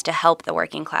platforms to help the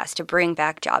working class, to bring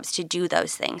back jobs, to do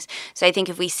those things. So I think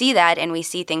if we see that and we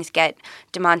see things get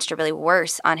demonstrably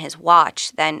worse on his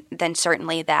watch, then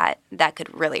certainly that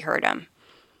could really hurt him.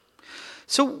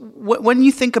 So when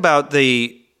you think about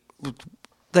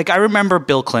I remember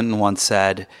Bill Clinton once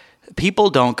said people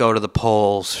don't go to the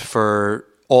polls for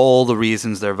all the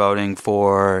reasons they're voting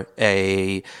for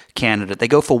a candidate. They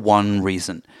go for one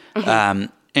reason.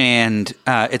 And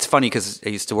it's funny because I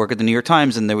used to work at the New York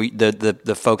Times, and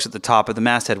the folks at the top of the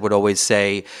masthead would always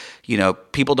say,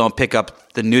 people don't pick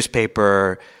up the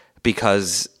newspaper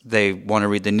because they want to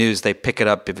read the news. They pick it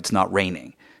up if it's not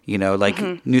raining.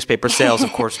 Newspaper sales,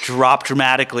 of course, drop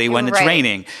dramatically when it's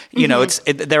raining.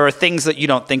 There are things that you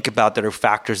don't think about that are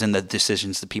factors in the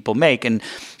decisions that people make. And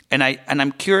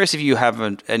I'm curious if you have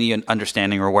any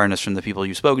understanding or awareness from the people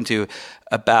you've spoken to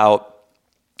about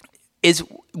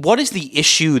what is the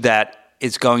issue that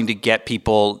is going to get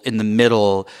people in the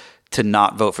middle to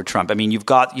not vote for Trump? I mean, you've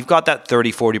got that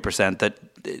 30-40% that,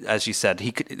 as you said,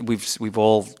 we've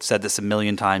all said this a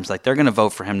million times, like they're going to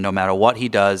vote for him no matter what he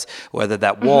does, whether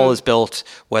that wall is built,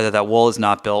 whether that wall is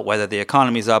not built, whether the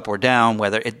economy's up or down,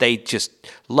 they just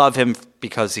love him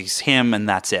because he's him and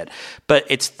that's it. But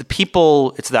it's the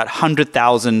people, it's that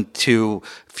 100,000 to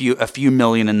a few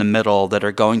million in the middle that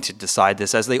are going to decide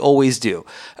this, as they always do.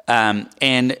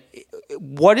 And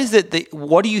what is it?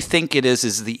 What do you think it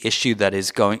is the issue that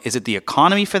is going? Is it the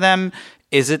economy for them?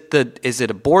 Is it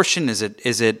abortion? Is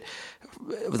it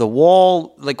the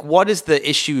wall? Like, what is the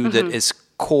issue that is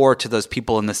core to those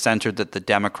people in the center that the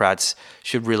Democrats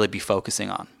should really be focusing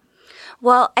on?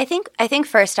 Well, I think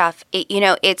first off,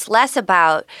 it's less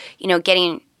about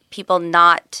getting people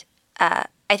not.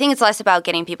 I think it's less about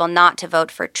getting people not to vote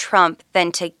for Trump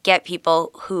than to get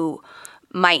people who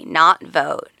might not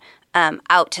vote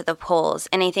out to the polls.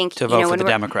 And I think to vote for the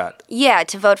Democrat. Yeah,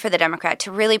 to vote for the Democrat,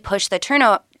 to really push the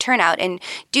turnout and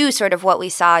do sort of what we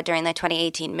saw during the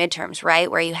 2018 midterms, right,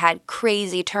 where you had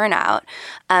crazy turnout.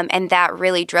 And that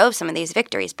really drove some of these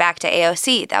victories back to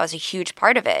AOC. That was a huge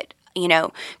part of it.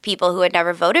 People who had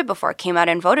never voted before came out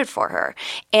and voted for her.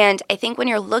 And I think when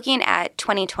you're looking at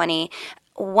 2020,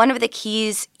 one of the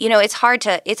keys, it's hard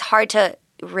to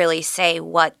really say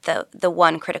what the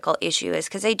one critical issue is,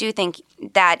 because I do think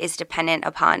that is dependent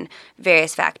upon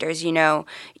various factors. You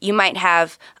might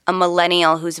have a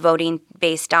millennial who's voting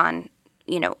based on,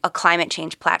 a climate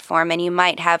change platform, and you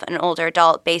might have an older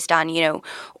adult based on,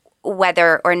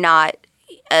 whether or not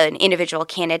an individual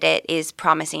candidate is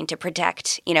promising to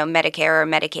protect, Medicare or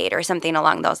Medicaid or something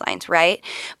along those lines, right?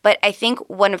 But I think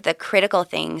one of the critical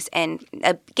things, and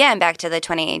again, back to the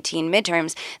 2018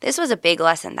 midterms, this was a big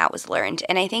lesson that was learned.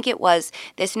 And I think it was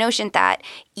this notion that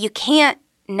you can't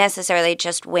necessarily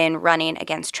just win running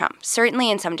against Trump.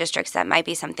 Certainly in some districts that might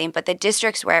be something, but the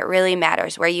districts where it really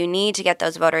matters, where you need to get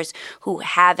those voters who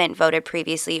haven't voted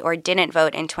previously or didn't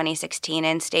vote in 2016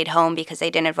 and stayed home because they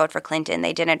didn't vote for Clinton,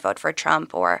 they didn't vote for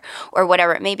Trump or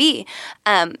whatever it may be.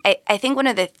 I think one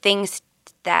of the things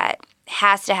that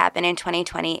has to happen in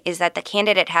 2020 is that the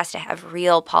candidate has to have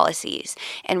real policies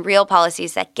and real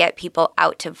policies that get people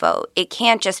out to vote. It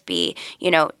can't just be,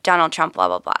 Donald Trump, blah,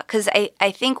 blah, blah. Because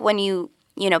I think when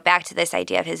back to this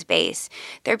idea of his base,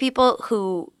 there are people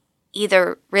who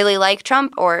either really like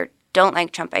Trump or don't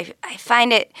like Trump. I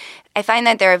find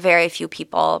that there are very few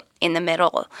people in the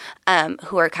middle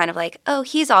who are kind of like, oh,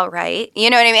 he's all right. You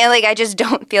know what I mean? Like, I just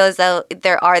don't feel as though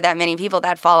there are that many people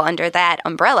that fall under that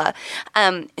umbrella.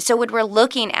 So when we're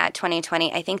looking at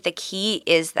 2020, I think the key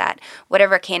is that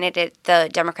whatever candidate the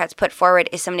Democrats put forward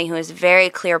is somebody who has very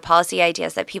clear policy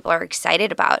ideas that people are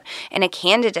excited about, and a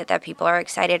candidate that people are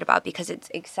excited about, because it's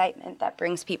excitement that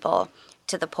brings people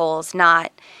to the polls,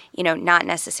 not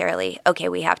necessarily, okay,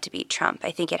 we have to beat Trump.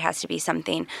 I think it has to be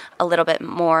something a little bit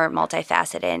more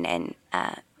multifaceted and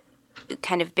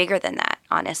kind of bigger than that,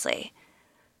 honestly.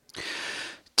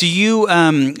 Do you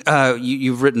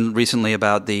you've written recently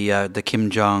about the Kim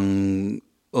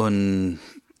Jong-un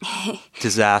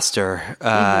disaster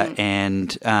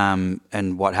and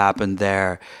what happened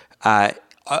there.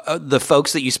 The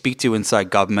folks that you speak to inside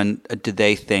government, do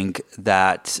they think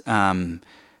that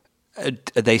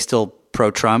are they still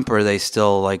pro-Trump, or are they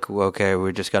still like, okay,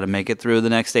 we just got to make it through the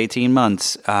next 18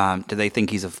 months? Do they think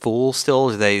he's a fool still?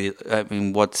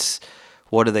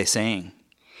 What are they saying?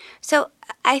 So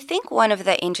I think one of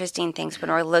the interesting things when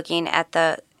we're looking at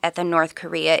the North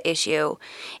Korea issue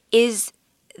is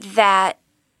that,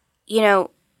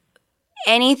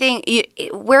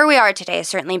 where we are today is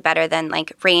certainly better than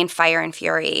like rain, fire, and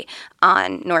fury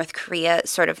on North Korea,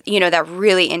 sort of, that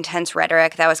really intense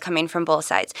rhetoric that was coming from both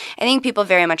sides. I think people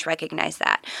very much recognize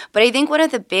that. But I think one of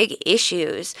the big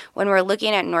issues when we're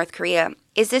looking at North Korea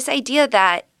is this idea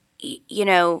that,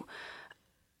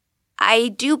 I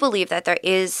do believe that there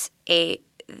is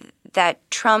that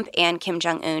Trump and Kim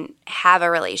Jong-un have a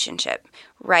relationship,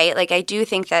 right? Like, I do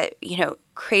think that,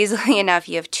 crazily enough,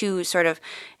 you have two sort of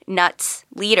nuts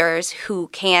leaders who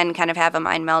can kind of have a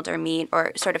mind meld or meet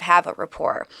or sort of have a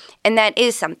rapport. And that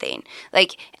is something.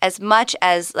 Like, as much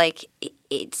as like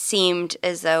it seemed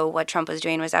as though what Trump was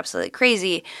doing was absolutely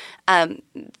crazy,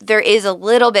 there is a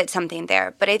little bit something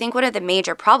there. But I think one of the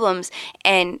major problems,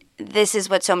 and this is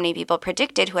what so many people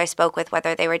predicted who I spoke with,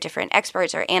 whether they were different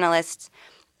experts or analysts,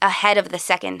 ahead of the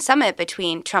second summit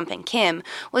between Trump and Kim,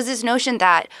 was this notion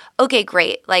that, okay,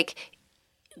 great, like,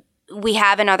 we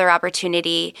have another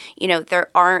opportunity,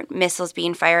 there aren't missiles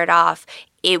being fired off.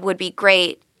 It would be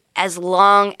great as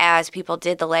long as people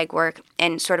did the legwork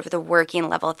and sort of the working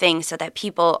level things so that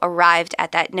people arrived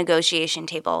at that negotiation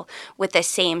table with the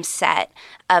same set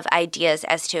of ideas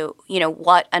as to,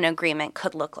 what an agreement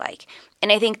could look like.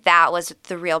 And I think that was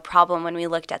the real problem when we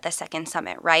looked at the second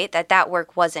summit, right? That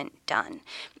work wasn't done.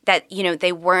 That,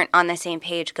 they weren't on the same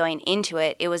page going into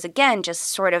it. It was, again, just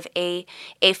sort of a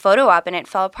photo op, and it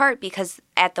fell apart because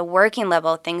at the working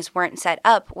level, things weren't set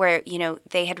up where,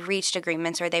 they had reached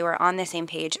agreements or they were on the same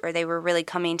page or they were really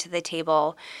coming to the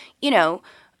table,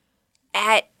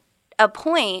 at a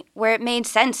point where it made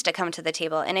sense to come to the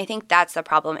table. And I think that's the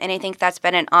problem. And I think that's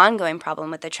been an ongoing problem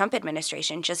with the Trump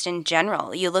administration, just in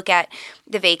general. You look at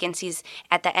the vacancies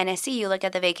at the NSC, you look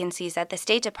at the vacancies at the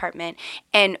State Department,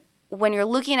 and when you're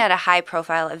looking at a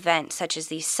high-profile event such as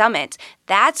these summits,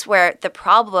 that's where the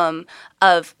problem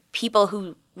of people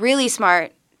who really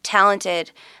smart,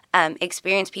 talented,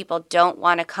 experienced people don't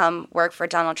want to come work for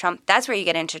Donald Trump, that's where you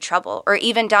get into trouble. Or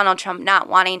even Donald Trump not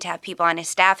wanting to have people on his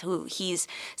staff who he's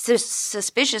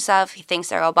suspicious of, he thinks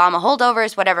they're Obama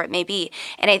holdovers, whatever it may be.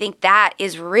 And I think that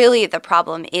is really the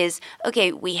problem is,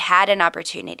 okay, we had an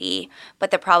opportunity,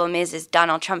 but the problem is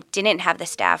Donald Trump didn't have the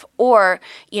staff or,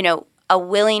 a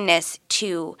willingness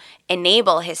to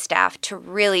enable his staff to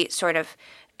really sort of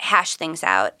hash things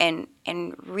out and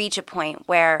reach a point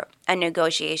where a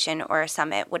negotiation or a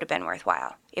summit would have been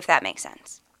worthwhile, if that makes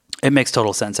sense. It makes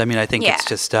total sense. I mean, I think it's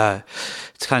just,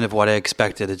 it's kind of what I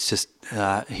expected. It's just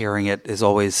hearing it is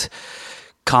always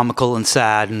comical and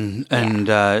sad and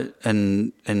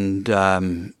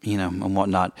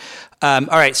whatnot. All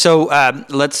right, so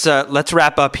let's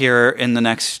wrap up here in the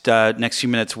next few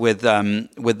minutes with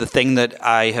the thing that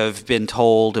I have been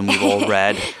told and we've all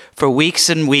read for weeks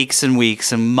and weeks and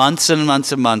weeks and months and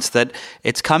months and months that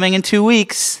it's coming in 2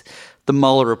 weeks. The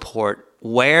Mueller report.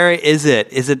 Where is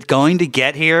it? Is it going to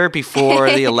get here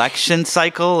before the election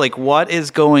cycle? Like, what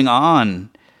is going on?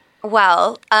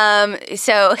 Well,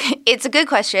 so it's a good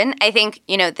question. I think,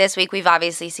 this week we've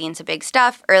obviously seen some big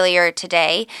stuff. Earlier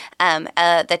today,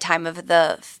 the time of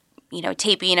the,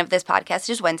 taping of this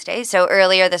podcast is Wednesday. So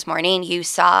earlier this morning, you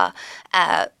saw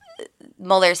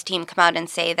Mueller's team come out and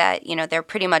say that, they're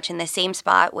pretty much in the same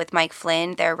spot with Mike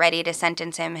Flynn. They're ready to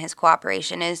sentence him. His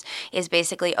cooperation is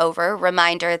basically over.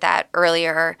 Reminder that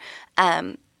earlier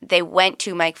they went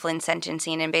to Mike Flynn's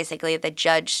sentencing and basically the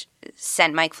judge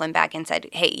sent Mike Flynn back and said,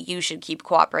 hey, you should keep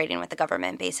cooperating with the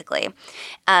government, basically.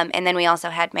 And then we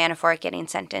also had Manafort getting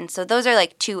sentenced. So those are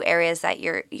like two areas that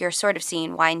you're sort of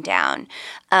seeing wind down.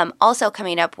 Also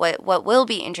coming up, what will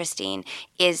be interesting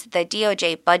is the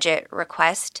DOJ budget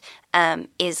request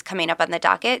is coming up on the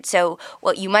docket. So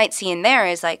what you might see in there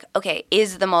is like, okay,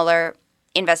 is the Mueller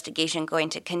investigation going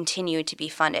to continue to be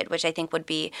funded, which I think would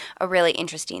be a really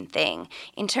interesting thing.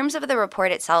 In terms of the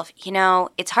report itself,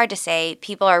 it's hard to say.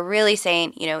 People are really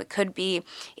saying, it could be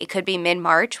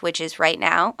mid-March, which is right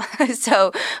now.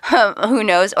 So who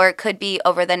knows? Or it could be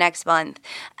over the next month.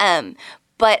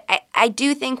 But I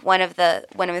do think one of the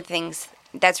things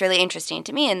that's really interesting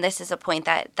to me, and this is a point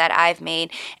that I've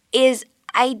made, is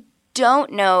I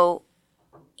don't know,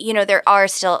 there are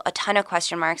still a ton of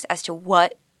question marks as to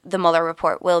what the Mueller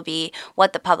report will be,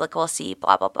 what the public will see,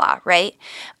 blah, blah, blah, right?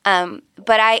 But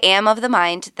I am of the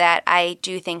mind that I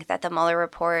do think that the Mueller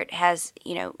report has,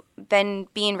 been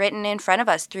being written in front of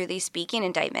us through these speaking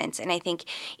indictments. And I think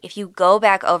if you go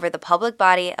back over the public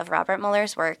body of Robert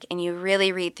Mueller's work and you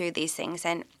really read through these things,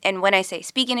 and when I say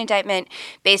speaking indictment,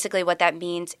 basically what that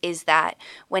means is that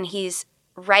when he's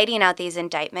writing out these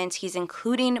indictments, he's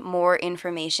including more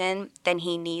information than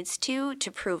he needs to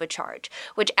prove a charge,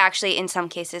 which actually in some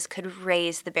cases could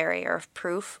raise the barrier of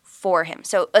proof for him.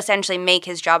 So essentially make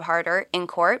his job harder in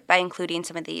court by including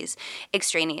some of these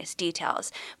extraneous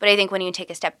details. But I think when you take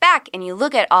a step back and you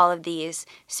look at all of these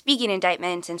speaking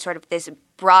indictments and sort of this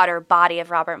broader body of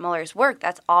Robert Mueller's work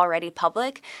that's already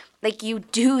public, like you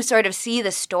do sort of see the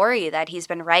story that he's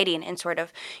been writing and sort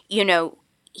of,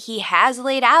 he has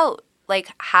laid out like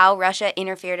how Russia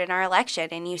interfered in our election.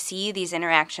 And you see these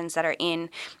interactions that are in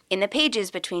the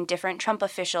pages between different Trump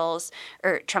officials,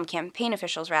 or Trump campaign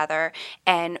officials rather,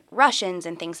 and Russians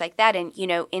and things like that. And,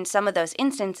 in some of those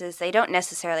instances, they don't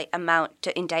necessarily amount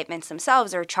to indictments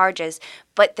themselves or charges,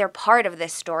 but they're part of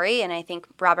this story. And I think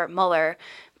Robert Mueller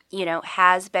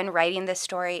has been writing this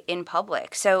story in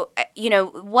public. So,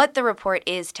 what the report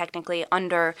is technically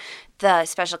under the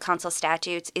special counsel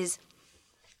statutes is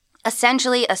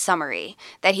essentially a summary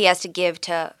that he has to give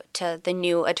to the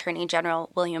new Attorney General,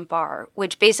 William Barr,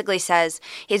 which basically says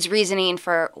his reasoning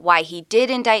for why he did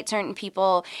indict certain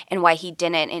people and why he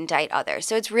didn't indict others.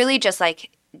 So it's really just like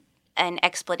an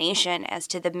explanation as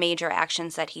to the major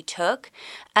actions that he took.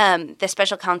 The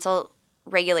special counsel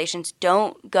regulations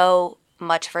don't go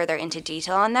much further into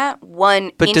detail on that.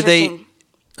 But did they?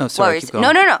 Oh, sorry. Keep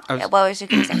going. No. What was you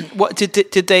going to say? What did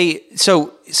they?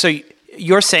 So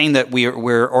you're saying that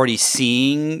we're already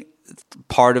seeing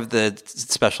part of the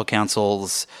special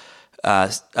counsel's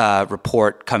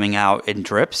report coming out in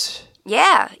drips?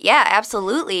 Yeah,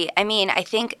 absolutely. I mean, I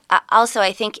think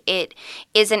it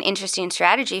is an interesting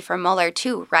strategy for Mueller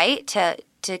too, right?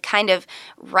 To kind of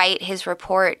write his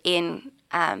report in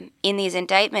these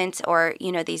indictments or,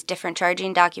 these different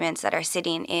charging documents that are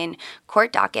sitting in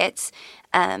court dockets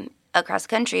across the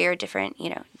country or different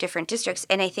districts.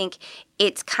 And I think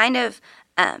it's kind of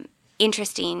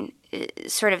interesting,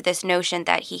 sort of this notion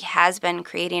that he has been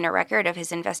creating a record of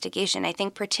his investigation. I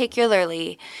think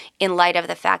particularly in light of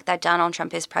the fact that Donald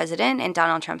Trump is president and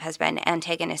Donald Trump has been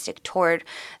antagonistic toward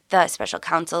the special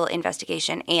counsel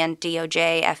investigation and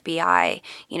DOJ, FBI,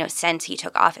 since he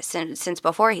took office, since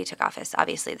before he took office.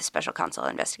 Obviously, the special counsel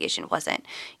investigation wasn't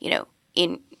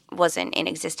in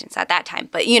existence at that time.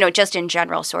 But, just in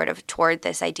general, sort of toward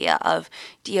this idea of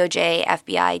DOJ,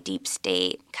 FBI, deep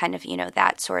state, kind of,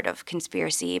 that sort of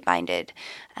conspiracy-minded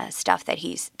stuff that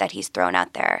he's thrown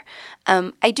out there.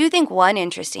 I do think one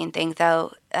interesting thing,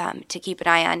 though, to keep an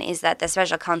eye on is that the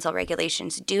special counsel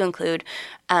regulations do include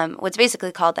what's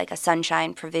basically called like a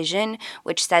sunshine provision,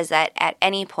 which says that at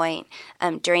any point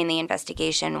during the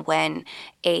investigation when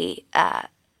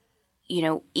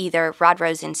either Rod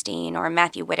Rosenstein or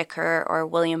Matthew Whitaker or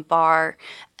William Barr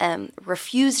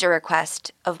refused a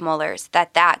request of Mueller's,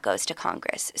 that goes to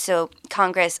Congress. So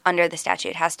Congress, under the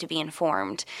statute, has to be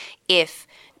informed if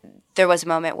there was a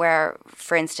moment where,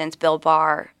 for instance, Bill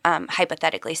Barr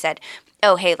hypothetically said,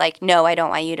 oh, hey, like, no, I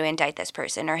don't want you to indict this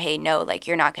person, or hey, no, like,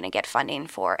 you're not going to get funding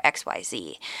for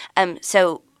XYZ.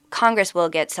 So Congress will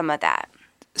get some of that.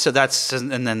 So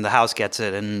and then the House gets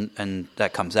it, and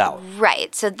that comes out.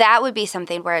 Right. So that would be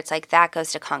something where it's like that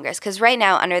goes to Congress. Because right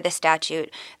now, under the statute,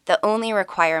 the only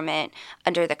requirement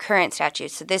under the current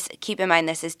statute, so this, keep in mind,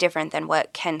 this is different than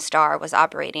what Ken Starr was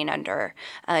operating under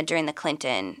during the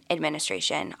Clinton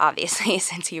administration, obviously,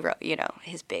 since he wrote,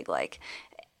 his big, like,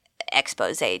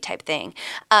 expose type thing.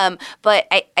 But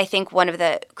I think one of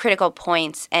the critical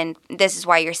points, and this is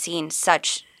why you're seeing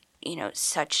such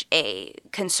a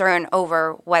concern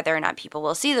over whether or not people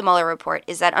will see the Mueller report,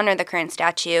 is that under the current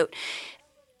statute,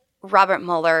 Robert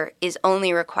Mueller is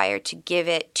only required to give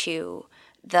it to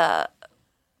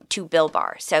Bill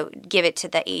Barr, so give it to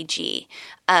the AG.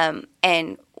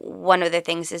 And one of the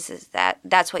things is that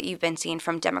that's what you've been seeing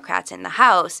from Democrats in the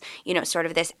House, sort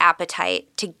of this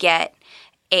appetite to get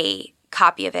a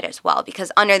copy of it as well,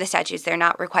 because under the statutes they're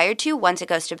not required to. Once it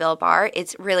goes to Bill Barr,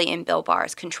 it's really in Bill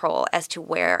Barr's control as to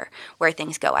where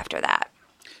things go after that.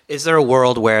 Is there a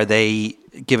world where they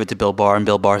give it to Bill Barr and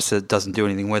Bill Barr doesn't do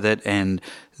anything with it, and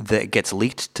that it gets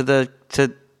leaked to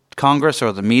Congress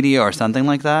or the media or something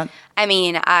like that? I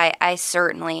mean, I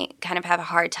certainly kind of have a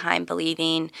hard time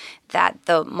believing that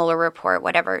the Mueller report,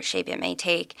 whatever shape it may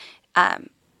take,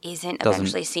 isn't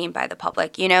eventually seen by the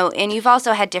public, and you've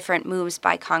also had different moves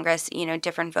by Congress,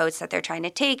 different votes that they're trying to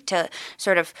take to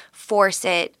sort of force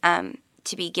it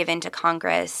to be given to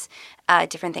Congress,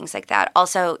 different things like that.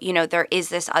 Also, there is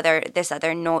this other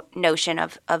notion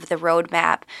of the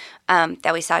roadmap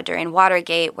that we saw during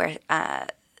Watergate, where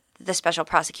the special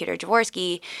prosecutor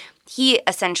Jaworski, he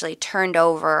essentially turned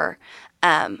over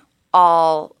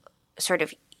all sort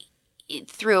of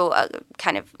through a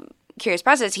kind of curious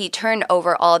process, he turned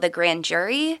over all the grand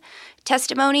jury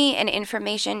testimony and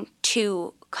information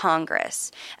to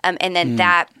Congress. And then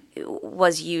that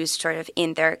was used sort of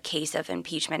in their case of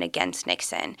impeachment against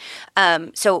Nixon.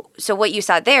 So what you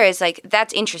saw there is like,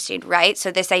 that's interesting, right? So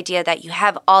this idea that you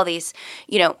have all these,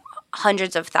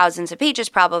 hundreds of thousands of pages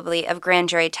probably of grand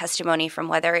jury testimony from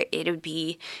whether it would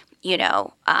be,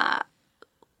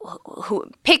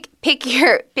 who pick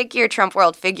your Trump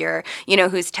world figure,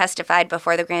 who's testified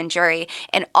before the grand jury,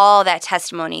 and all that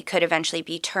testimony could eventually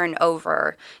be turned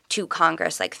over to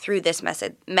Congress, like through this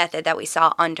method that we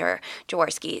saw under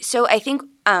Jaworski. So I think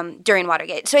during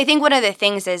Watergate. So I think one of the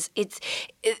things is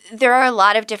there are a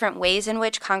lot of different ways in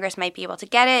which Congress might be able to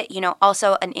get it.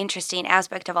 Also an interesting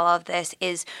aspect of all of this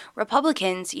is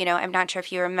Republicans. I'm not sure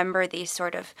if you remember these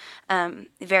sort of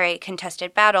very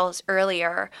contested battles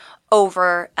earlier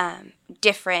over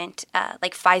different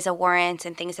like FISA warrants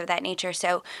and things of that nature.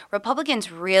 So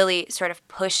Republicans really sort of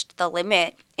pushed the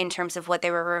limit in terms of what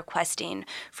they were requesting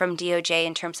from DOJ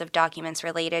in terms of documents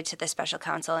related to the special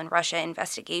counsel and Russia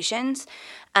investigations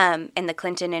and the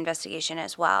Clinton investigation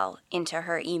as well into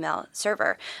her email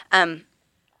server. And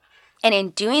in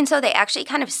doing so, they actually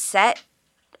kind of set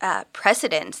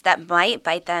precedents that might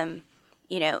bite them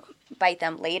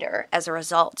later as a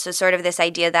result. So sort of this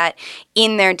idea that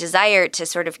in their desire to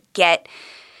sort of get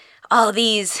all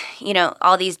these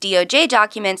DOJ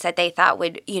documents that they thought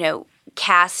would,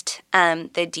 cast the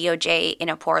DOJ in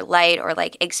a poor light or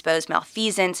like expose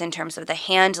malfeasance in terms of the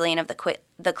handling of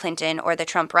the Clinton or the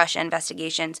Trump-Russia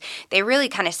investigations, they really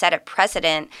kind of set a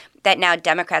precedent that now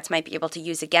Democrats might be able to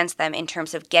use against them in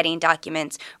terms of getting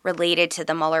documents related to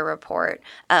the Mueller report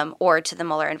or to the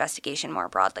Mueller investigation more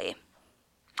broadly.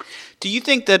 Do you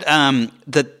think that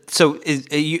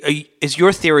is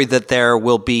your theory that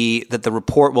the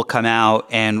report will come out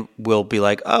and we'll be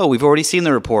like, oh, we've already seen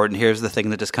the report and here's the thing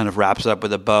that just kind of wraps up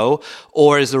with a bow?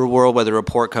 Or is there a world where the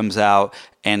report comes out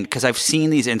and because I've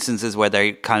seen these instances where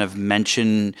they kind of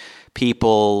mention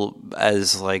people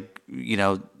as like,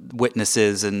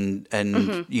 witnesses and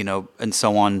and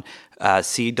so on,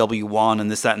 CW1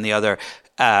 and this, that, and the other.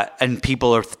 And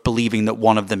people are believing that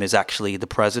one of them is actually the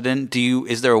president.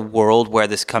 Is there a world where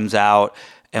this comes out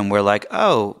and we're like,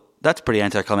 oh, that's pretty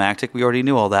anticlimactic. We already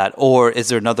knew all that. Or is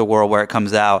there another world where it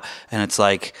comes out and it's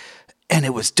like, and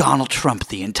it was Donald Trump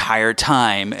the entire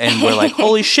time. And we're like,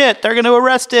 holy shit, they're going to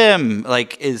arrest him.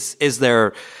 Like, is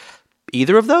there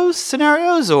either of those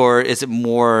scenarios or is it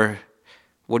more,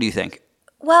 what do you think?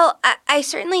 Well, I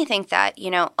certainly think that,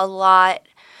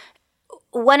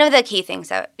 one of the key things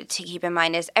to keep in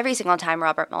mind is every single time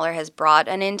Robert Mueller has brought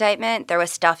an indictment, there was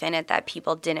stuff in it that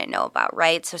people didn't know about,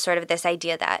 right? So sort of this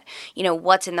idea that,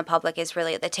 what's in the public is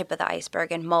really at the tip of the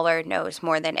iceberg and Mueller knows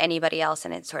more than anybody else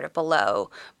and it's sort of below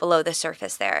the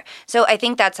surface there. So I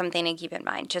think that's something to keep in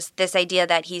mind. Just this idea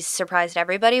that he's surprised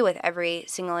everybody with every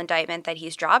single indictment that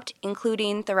he's dropped,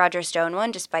 including the Roger Stone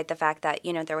one, despite the fact that,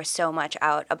 there was so much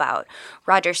out about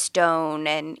Roger Stone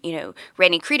and,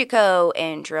 Randy Credico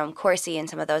and Jerome Corsi and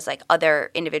some of those like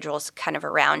other individuals kind of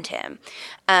around him.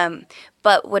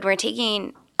 But when we're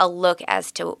taking a look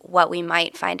as to what we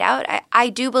might find out, I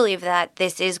do believe that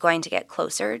this is going to get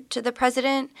closer to the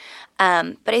president.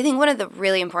 But I think one of the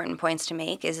really important points to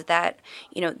make is that,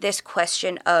 this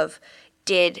question of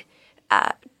did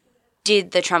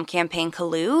the Trump campaign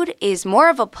collude is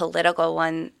more of a political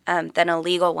one than a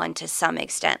legal one to some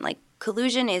extent. Like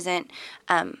collusion isn't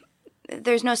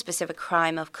there's no specific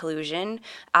crime of collusion.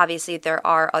 Obviously, there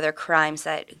are other crimes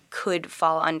that could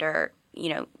fall under,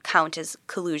 count as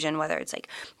collusion, whether it's like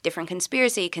different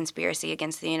conspiracy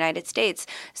against the United States,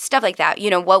 stuff like that.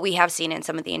 What we have seen in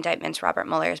some of the indictments Robert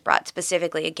Mueller has brought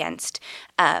specifically against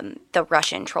the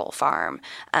Russian troll farm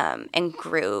and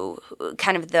GRU,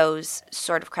 kind of those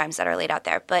sort of crimes that are laid out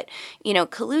there. But,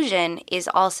 collusion is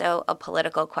also a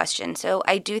political question. So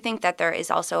I do think that there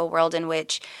is also a world in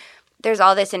which there's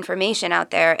all this information out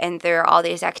there and there are all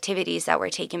these activities that were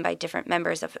taken by different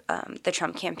members of the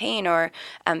Trump campaign or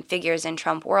figures in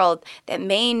Trump world that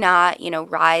may not,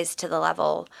 rise to the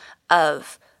level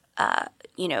of,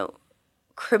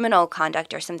 criminal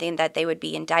conduct or something that they would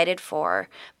be indicted for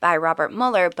by Robert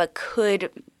Mueller, but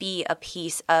could be a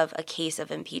piece of a case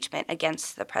of impeachment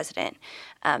against the president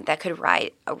that could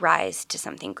rise to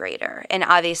something greater. And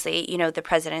obviously, the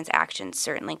president's actions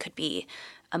certainly could be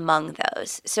among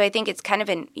those. So I think it's kind of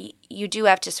you do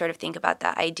have to sort of think about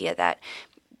the idea that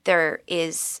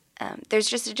there's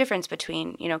just a difference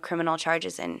between, criminal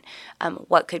charges and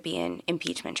what could be in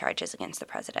impeachment charges against the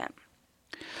president.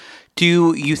 Do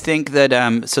you think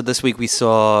that, so this week we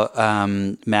saw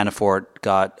Manafort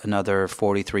got another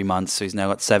 43 months, so he's now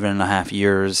got 7.5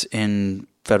 years in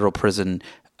federal prison.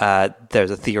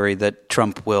 There's a theory that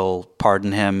Trump will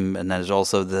pardon him, and there's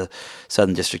also the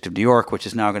Southern District of New York, which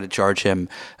is now going to charge him.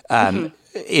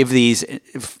 If these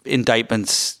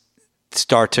indictments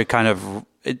start to kind of,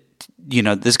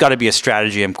 there's got to be a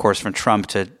strategy, of course, from Trump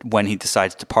to when he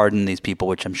decides to pardon these people,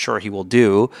 which I'm sure he will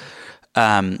do.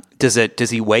 Does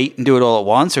he wait and do it all at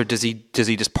once, or does he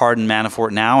just pardon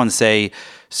Manafort now and say,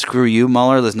 "Screw you,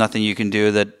 Mueller. There's nothing you can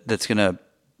do that's going to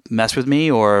mess with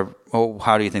me," or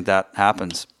how do you think that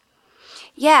happens?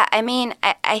 Yeah, I mean,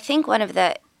 I think one of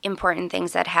the important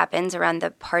things that happens around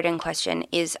the pardon question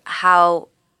is how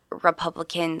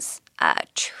Republicans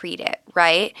treat it,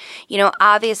 right?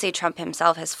 Obviously Trump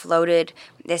himself has floated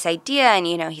this idea and,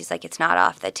 he's like, it's not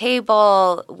off the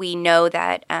table. We know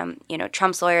that,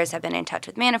 Trump's lawyers have been in touch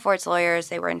with Manafort's lawyers.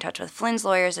 They were in touch with Flynn's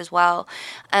lawyers as well.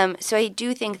 So I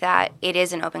do think that it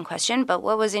is an open question. But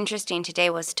what was interesting today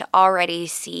was to already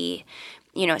see,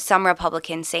 some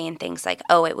Republicans saying things like,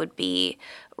 oh, it would be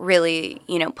really,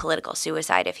 political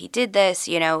suicide if he did this.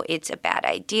 It's a bad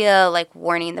idea, like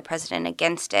warning the president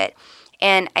against it.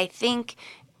 And I think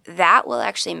that will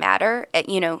actually matter.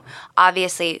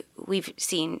 Obviously, we've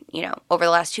seen, over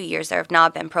the last 2 years, there have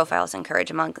not been profiles in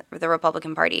courage among the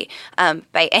Republican Party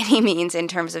by any means in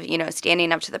terms of,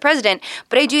 standing up to the president.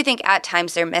 But I do think at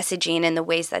times their messaging and the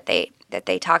ways that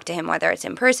they talk to him, whether it's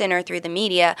in person or through the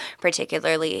media,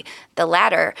 particularly the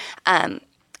latter,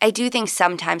 I do think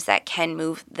sometimes that can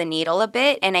move the needle a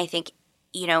bit. And I think,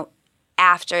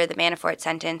 after the Manafort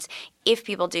sentence, if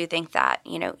people do think that,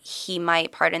 he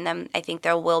might pardon them, I think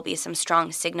there will be some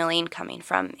strong signaling coming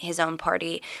from his own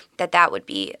party that would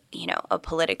be, a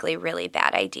politically really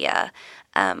bad idea.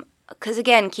 Because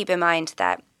again, keep in mind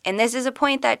that, and this is a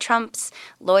point that Trump's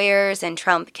lawyers and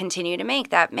Trump continue to make,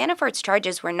 that Manafort's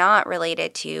charges were not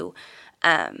related to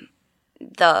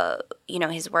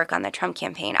his work on the Trump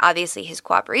campaign. Obviously, his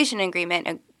cooperation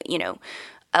agreement,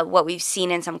 what we've seen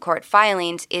in some court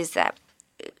filings is that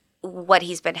what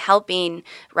he's been helping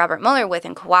Robert Mueller with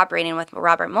and cooperating with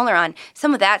Robert Mueller on,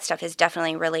 some of that stuff is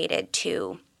definitely related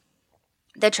to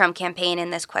the Trump campaign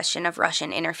and this question of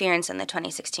Russian interference in the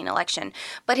 2016 election.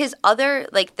 But his other,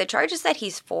 the charges that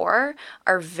he's for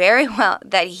are very well,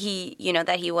 that he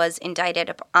was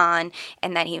indicted on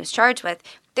and that he was charged with,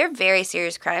 they're very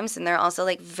serious crimes, and they're also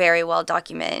very well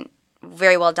documented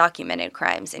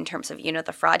crimes in terms of,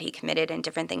 the fraud he committed and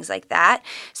different things like that.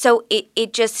 So it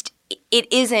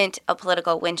isn't a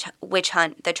political witch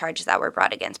hunt, the charges that were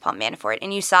brought against Paul Manafort.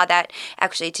 And you saw that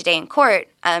actually today in court.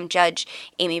 Judge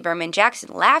Amy Berman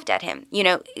Jackson laughed at him,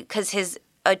 because his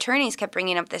attorneys kept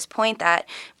bringing up this point that,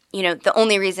 the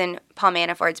only reason Paul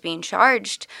Manafort's being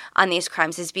charged on these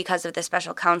crimes is because of the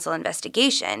special counsel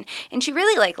investigation. And she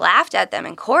really laughed at them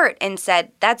in court and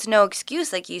said, that's no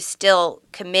excuse. You still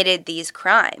committed these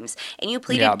crimes and you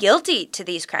pleaded guilty to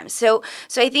these crimes. So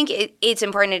I think it's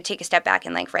important to take a step back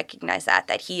and recognize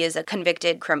that he is a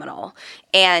convicted criminal.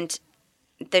 And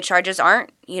the charges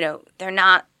aren't, they're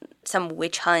not some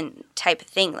witch hunt type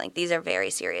thing. These are very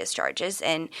serious charges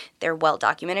and they're well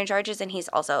documented charges. And he's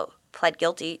also pled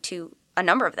guilty to a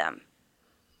number of them.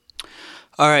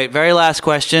 All right, very last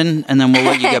question, and then we'll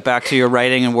let you get back to your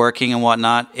writing and working and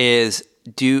whatnot, we're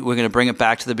going to bring it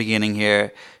back to the beginning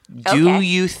here. Do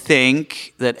you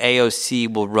think that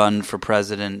AOC will run for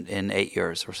president in 8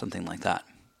 years or something like that?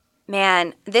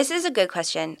 Man, this is a good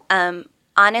question. Honestly.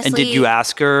 And did you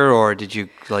ask her, or did you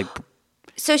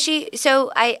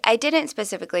So I didn't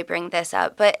specifically bring this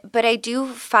up, but I do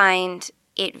find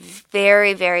it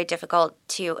very, very difficult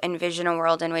to envision a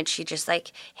world in which she just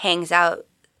hangs out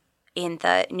in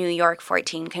the New York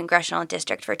 14 congressional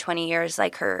district for 20 years,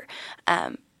 like her,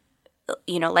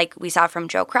 like we saw from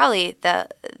Joe Crowley,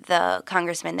 the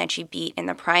congressman that she beat in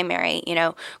the primary.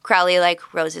 Crowley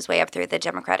rose his way up through the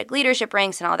Democratic leadership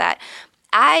ranks and all that.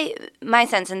 My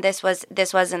sense, and this was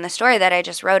in the story that I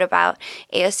just wrote about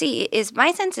AOC, is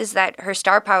my sense is that her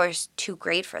star power is too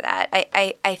great for that.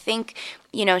 I think,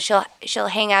 she'll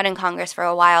hang out in Congress for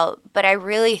a while, but I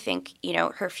really think,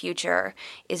 her future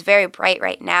is very bright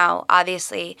right now.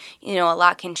 Obviously, a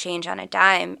lot can change on a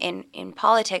dime in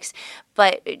politics,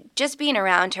 but just being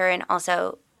around her, and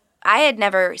also I had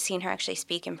never seen her actually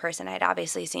speak in person. I'd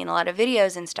obviously seen a lot of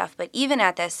videos and stuff, but even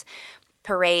at this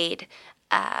parade,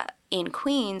 in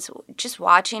Queens, just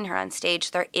watching her on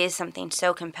stage, there is something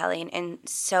so compelling and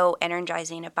so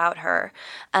energizing about her.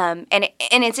 And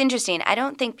it's interesting. I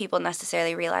don't think people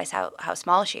necessarily realize how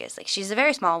small she is. She's a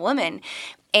very small woman.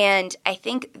 And I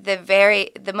think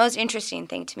the most interesting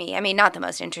thing to me, I mean, not the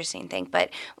most interesting thing, but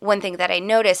one thing that I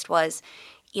noticed was,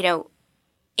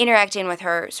 interacting with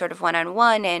her sort of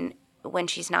one-on-one, and when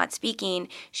she's not speaking,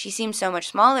 she seems so much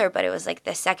smaller, but it was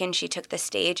the second she took the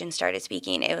stage and started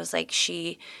speaking, it was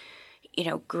she,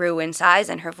 grew in size,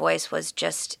 and her voice was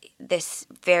just this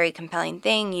very compelling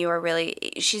thing.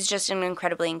 She's just an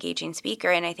incredibly engaging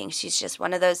speaker, and I think she's just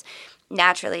one of those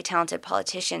naturally talented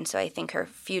politicians. So I think her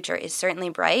future is certainly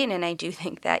bright, and I do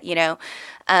think that,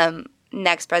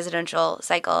 next presidential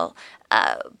cycle,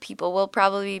 people will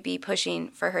probably be pushing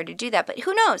for her to do that. But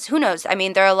who knows? Who knows? I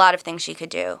mean, there are a lot of things she could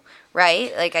do,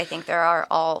 right? Like, I think there are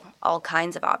all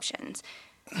kinds of options.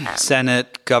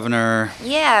 Senate, governor.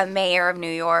 Yeah, mayor of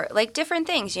New York, like different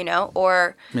things,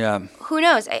 or who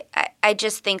knows? I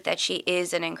just think that she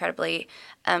is an incredibly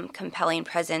compelling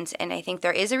presence. And I think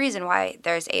there is a reason why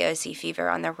there's AOC fever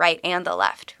on the right and the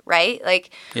left, right? Like,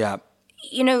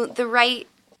 the right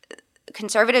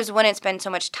conservatives wouldn't spend so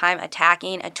much time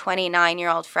attacking a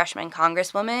 29-year-old freshman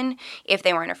congresswoman if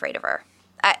they weren't afraid of her.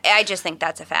 I just think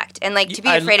that's a fact. And, like, to be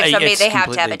afraid of somebody, they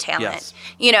have to have a talent.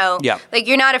 Yes. Like,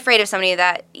 you're not afraid of somebody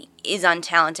that is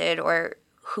untalented or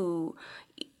who,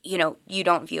 you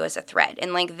don't view as a threat.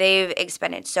 And, like, they've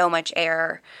expended so much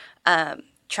air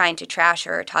trying to trash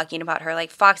her, talking about her.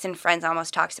 Like, Fox and Friends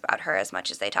almost talks about her as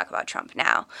much as they talk about Trump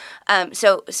now.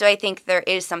 So I think there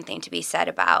is something to be said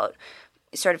about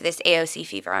sort of this AOC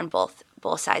fever on both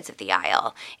sides of the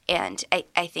aisle. And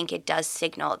I think it does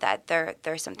signal that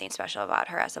there's something special about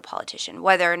her as a politician,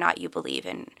 whether or not you believe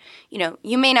in,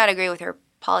 you may not agree with her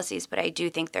policies, but I do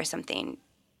think there's something,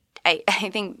 I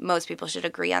think most people should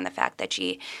agree on the fact that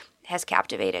she has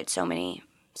captivated so many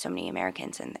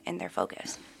Americans and their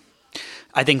focus.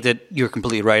 I think that you're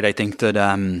completely right. I think that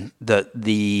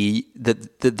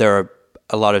that there are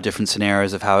a lot of different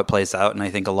scenarios of how it plays out, and I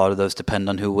think a lot of those depend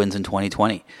on who wins in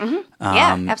 2020. Mm-hmm.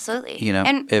 Yeah, absolutely.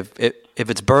 And if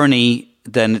it's Bernie,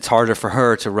 then it's harder for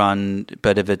her to run.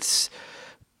 But if it's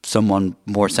someone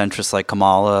more centrist like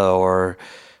Kamala, or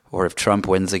if Trump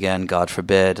wins again, God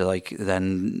forbid, like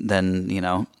then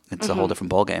it's a whole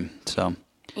different ballgame. So.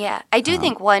 Yeah, I do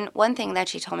think one thing that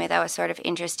she told me that was sort of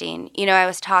interesting, I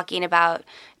was talking about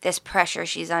this pressure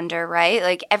she's under, right?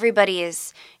 Like, everybody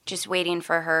is just waiting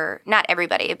for her, not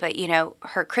everybody, but,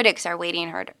 her critics are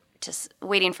waiting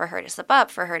for her to slip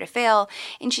up, for her to fail.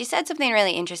 And she said something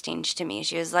really interesting to me.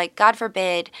 She was like, God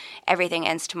forbid everything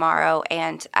ends tomorrow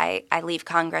and I leave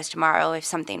Congress tomorrow if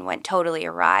something went totally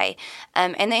awry.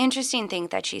 And the interesting thing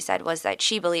that she said was that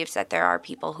she believes that there are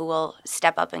people who will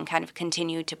step up and kind of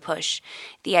continue to push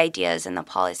the ideas and the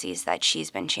policies that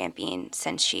she's been championing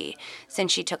since she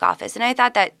took office. And I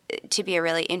thought that to be a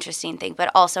really interesting thing, but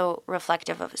also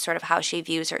reflective of sort of how she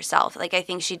views herself. Like, I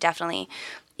think she definitely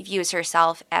views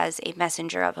herself as a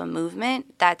messenger of a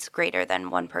movement that's greater than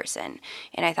one person.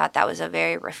 And I thought that was a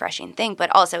very refreshing thing.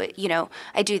 But also,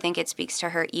 I do think it speaks to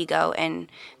her ego,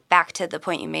 and back to the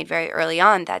point you made very early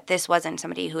on, that this wasn't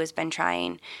somebody who has been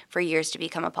trying for years to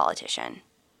become a politician.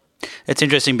 It's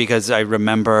interesting because I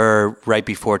remember right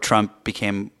before Trump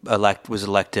was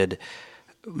elected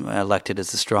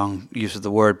is a strong use of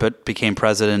the word, but became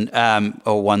president,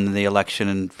 or won the election,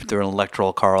 and through an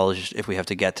electoral college, if we have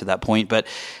to get to that point. But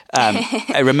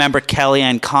I remember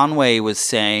Kellyanne Conway was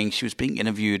saying, she was being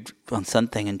interviewed on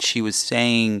something, and she was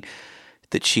saying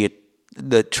that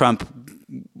that Trump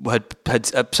had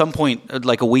at some point,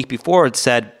 like a week before, had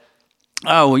said,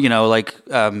 somebody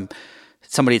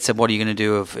had said, what are you going to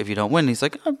do if you don't win? And he's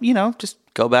like, just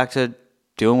go back to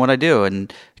doing what I do.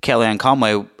 And Kellyanne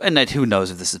Conway, and who knows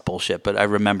if this is bullshit, but I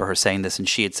remember her saying this, and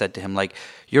she had said to him, like,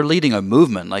 you're leading a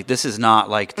movement. Like, this is not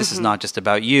just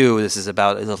about you. This is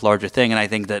about a larger thing. And I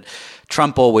think that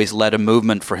Trump always led a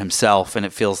movement for himself, and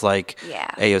it feels like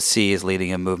AOC is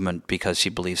leading a movement because she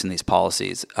believes in these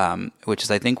policies, which is,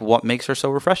 I think, what makes her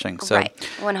so refreshing. So, right,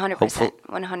 100%.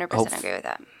 100% agree with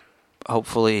that.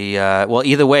 Hopefully,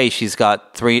 either way, she's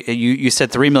got you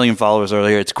said 3 million followers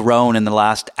earlier. It's grown in the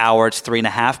last hour. It's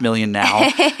 3.5 million now.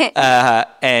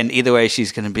 And either way,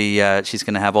 she's going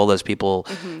to have all those people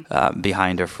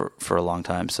behind her for a long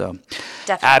time. So,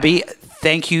 definitely. Abby,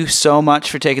 thank you so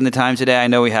much for taking the time today. I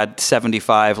know we had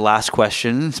 75 last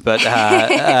questions, but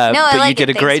but you did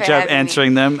a great job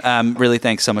answering them. Really,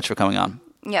 thanks so much for coming on.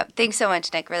 Yep. Thanks so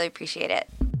much, Nick. Really appreciate it.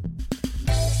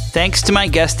 Thanks to my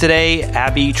guest today,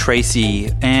 Abby Tracy,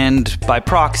 and by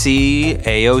proxy,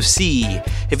 AOC.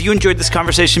 If you enjoyed this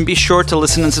conversation, be sure to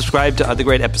listen and subscribe to other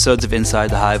great episodes of Inside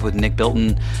the Hive with Nick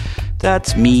Bilton.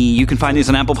 That's me. You can find these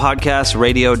on Apple Podcasts,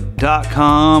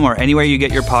 radio.com, or anywhere you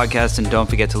get your podcasts. And don't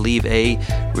forget to leave a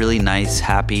really nice,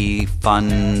 happy,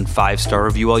 fun 5-star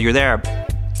review while you're there.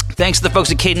 Thanks to the folks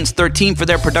at Cadence 13 for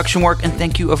their production work, and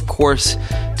thank you, of course,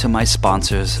 to my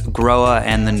sponsors, Groa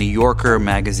and the New Yorker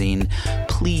magazine.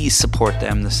 Please support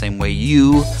them the same way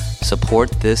you support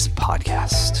this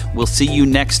podcast. We'll see you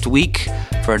next week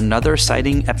for another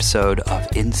exciting episode of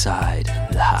Inside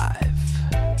the Hive.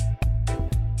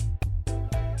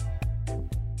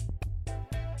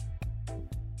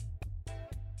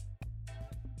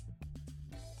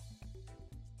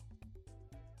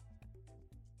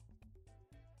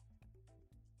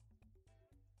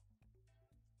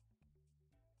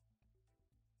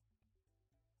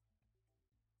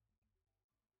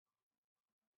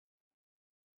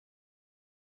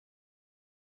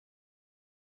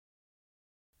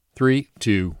 3,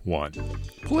 2, 1.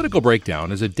 Political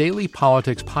Breakdown is a daily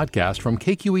politics podcast from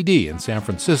KQED in San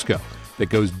Francisco that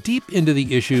goes deep into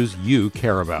the issues you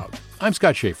care about. I'm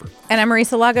Scott Schaefer. And I'm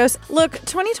Marisa Lagos. Look,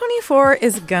 2024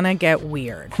 is gonna get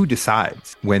weird. Who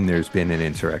decides when there's been an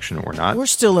insurrection or not? We're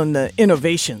still in the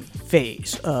innovation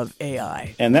phase of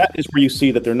AI. And that is where you see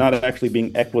that they're not actually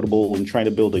being equitable and trying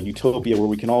to build a utopia where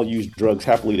we can all use drugs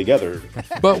happily together.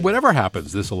 But whatever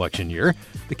happens this election year,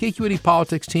 the KQED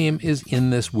politics team is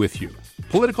in this with you.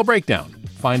 Political Breakdown.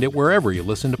 Find it wherever you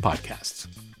listen to podcasts.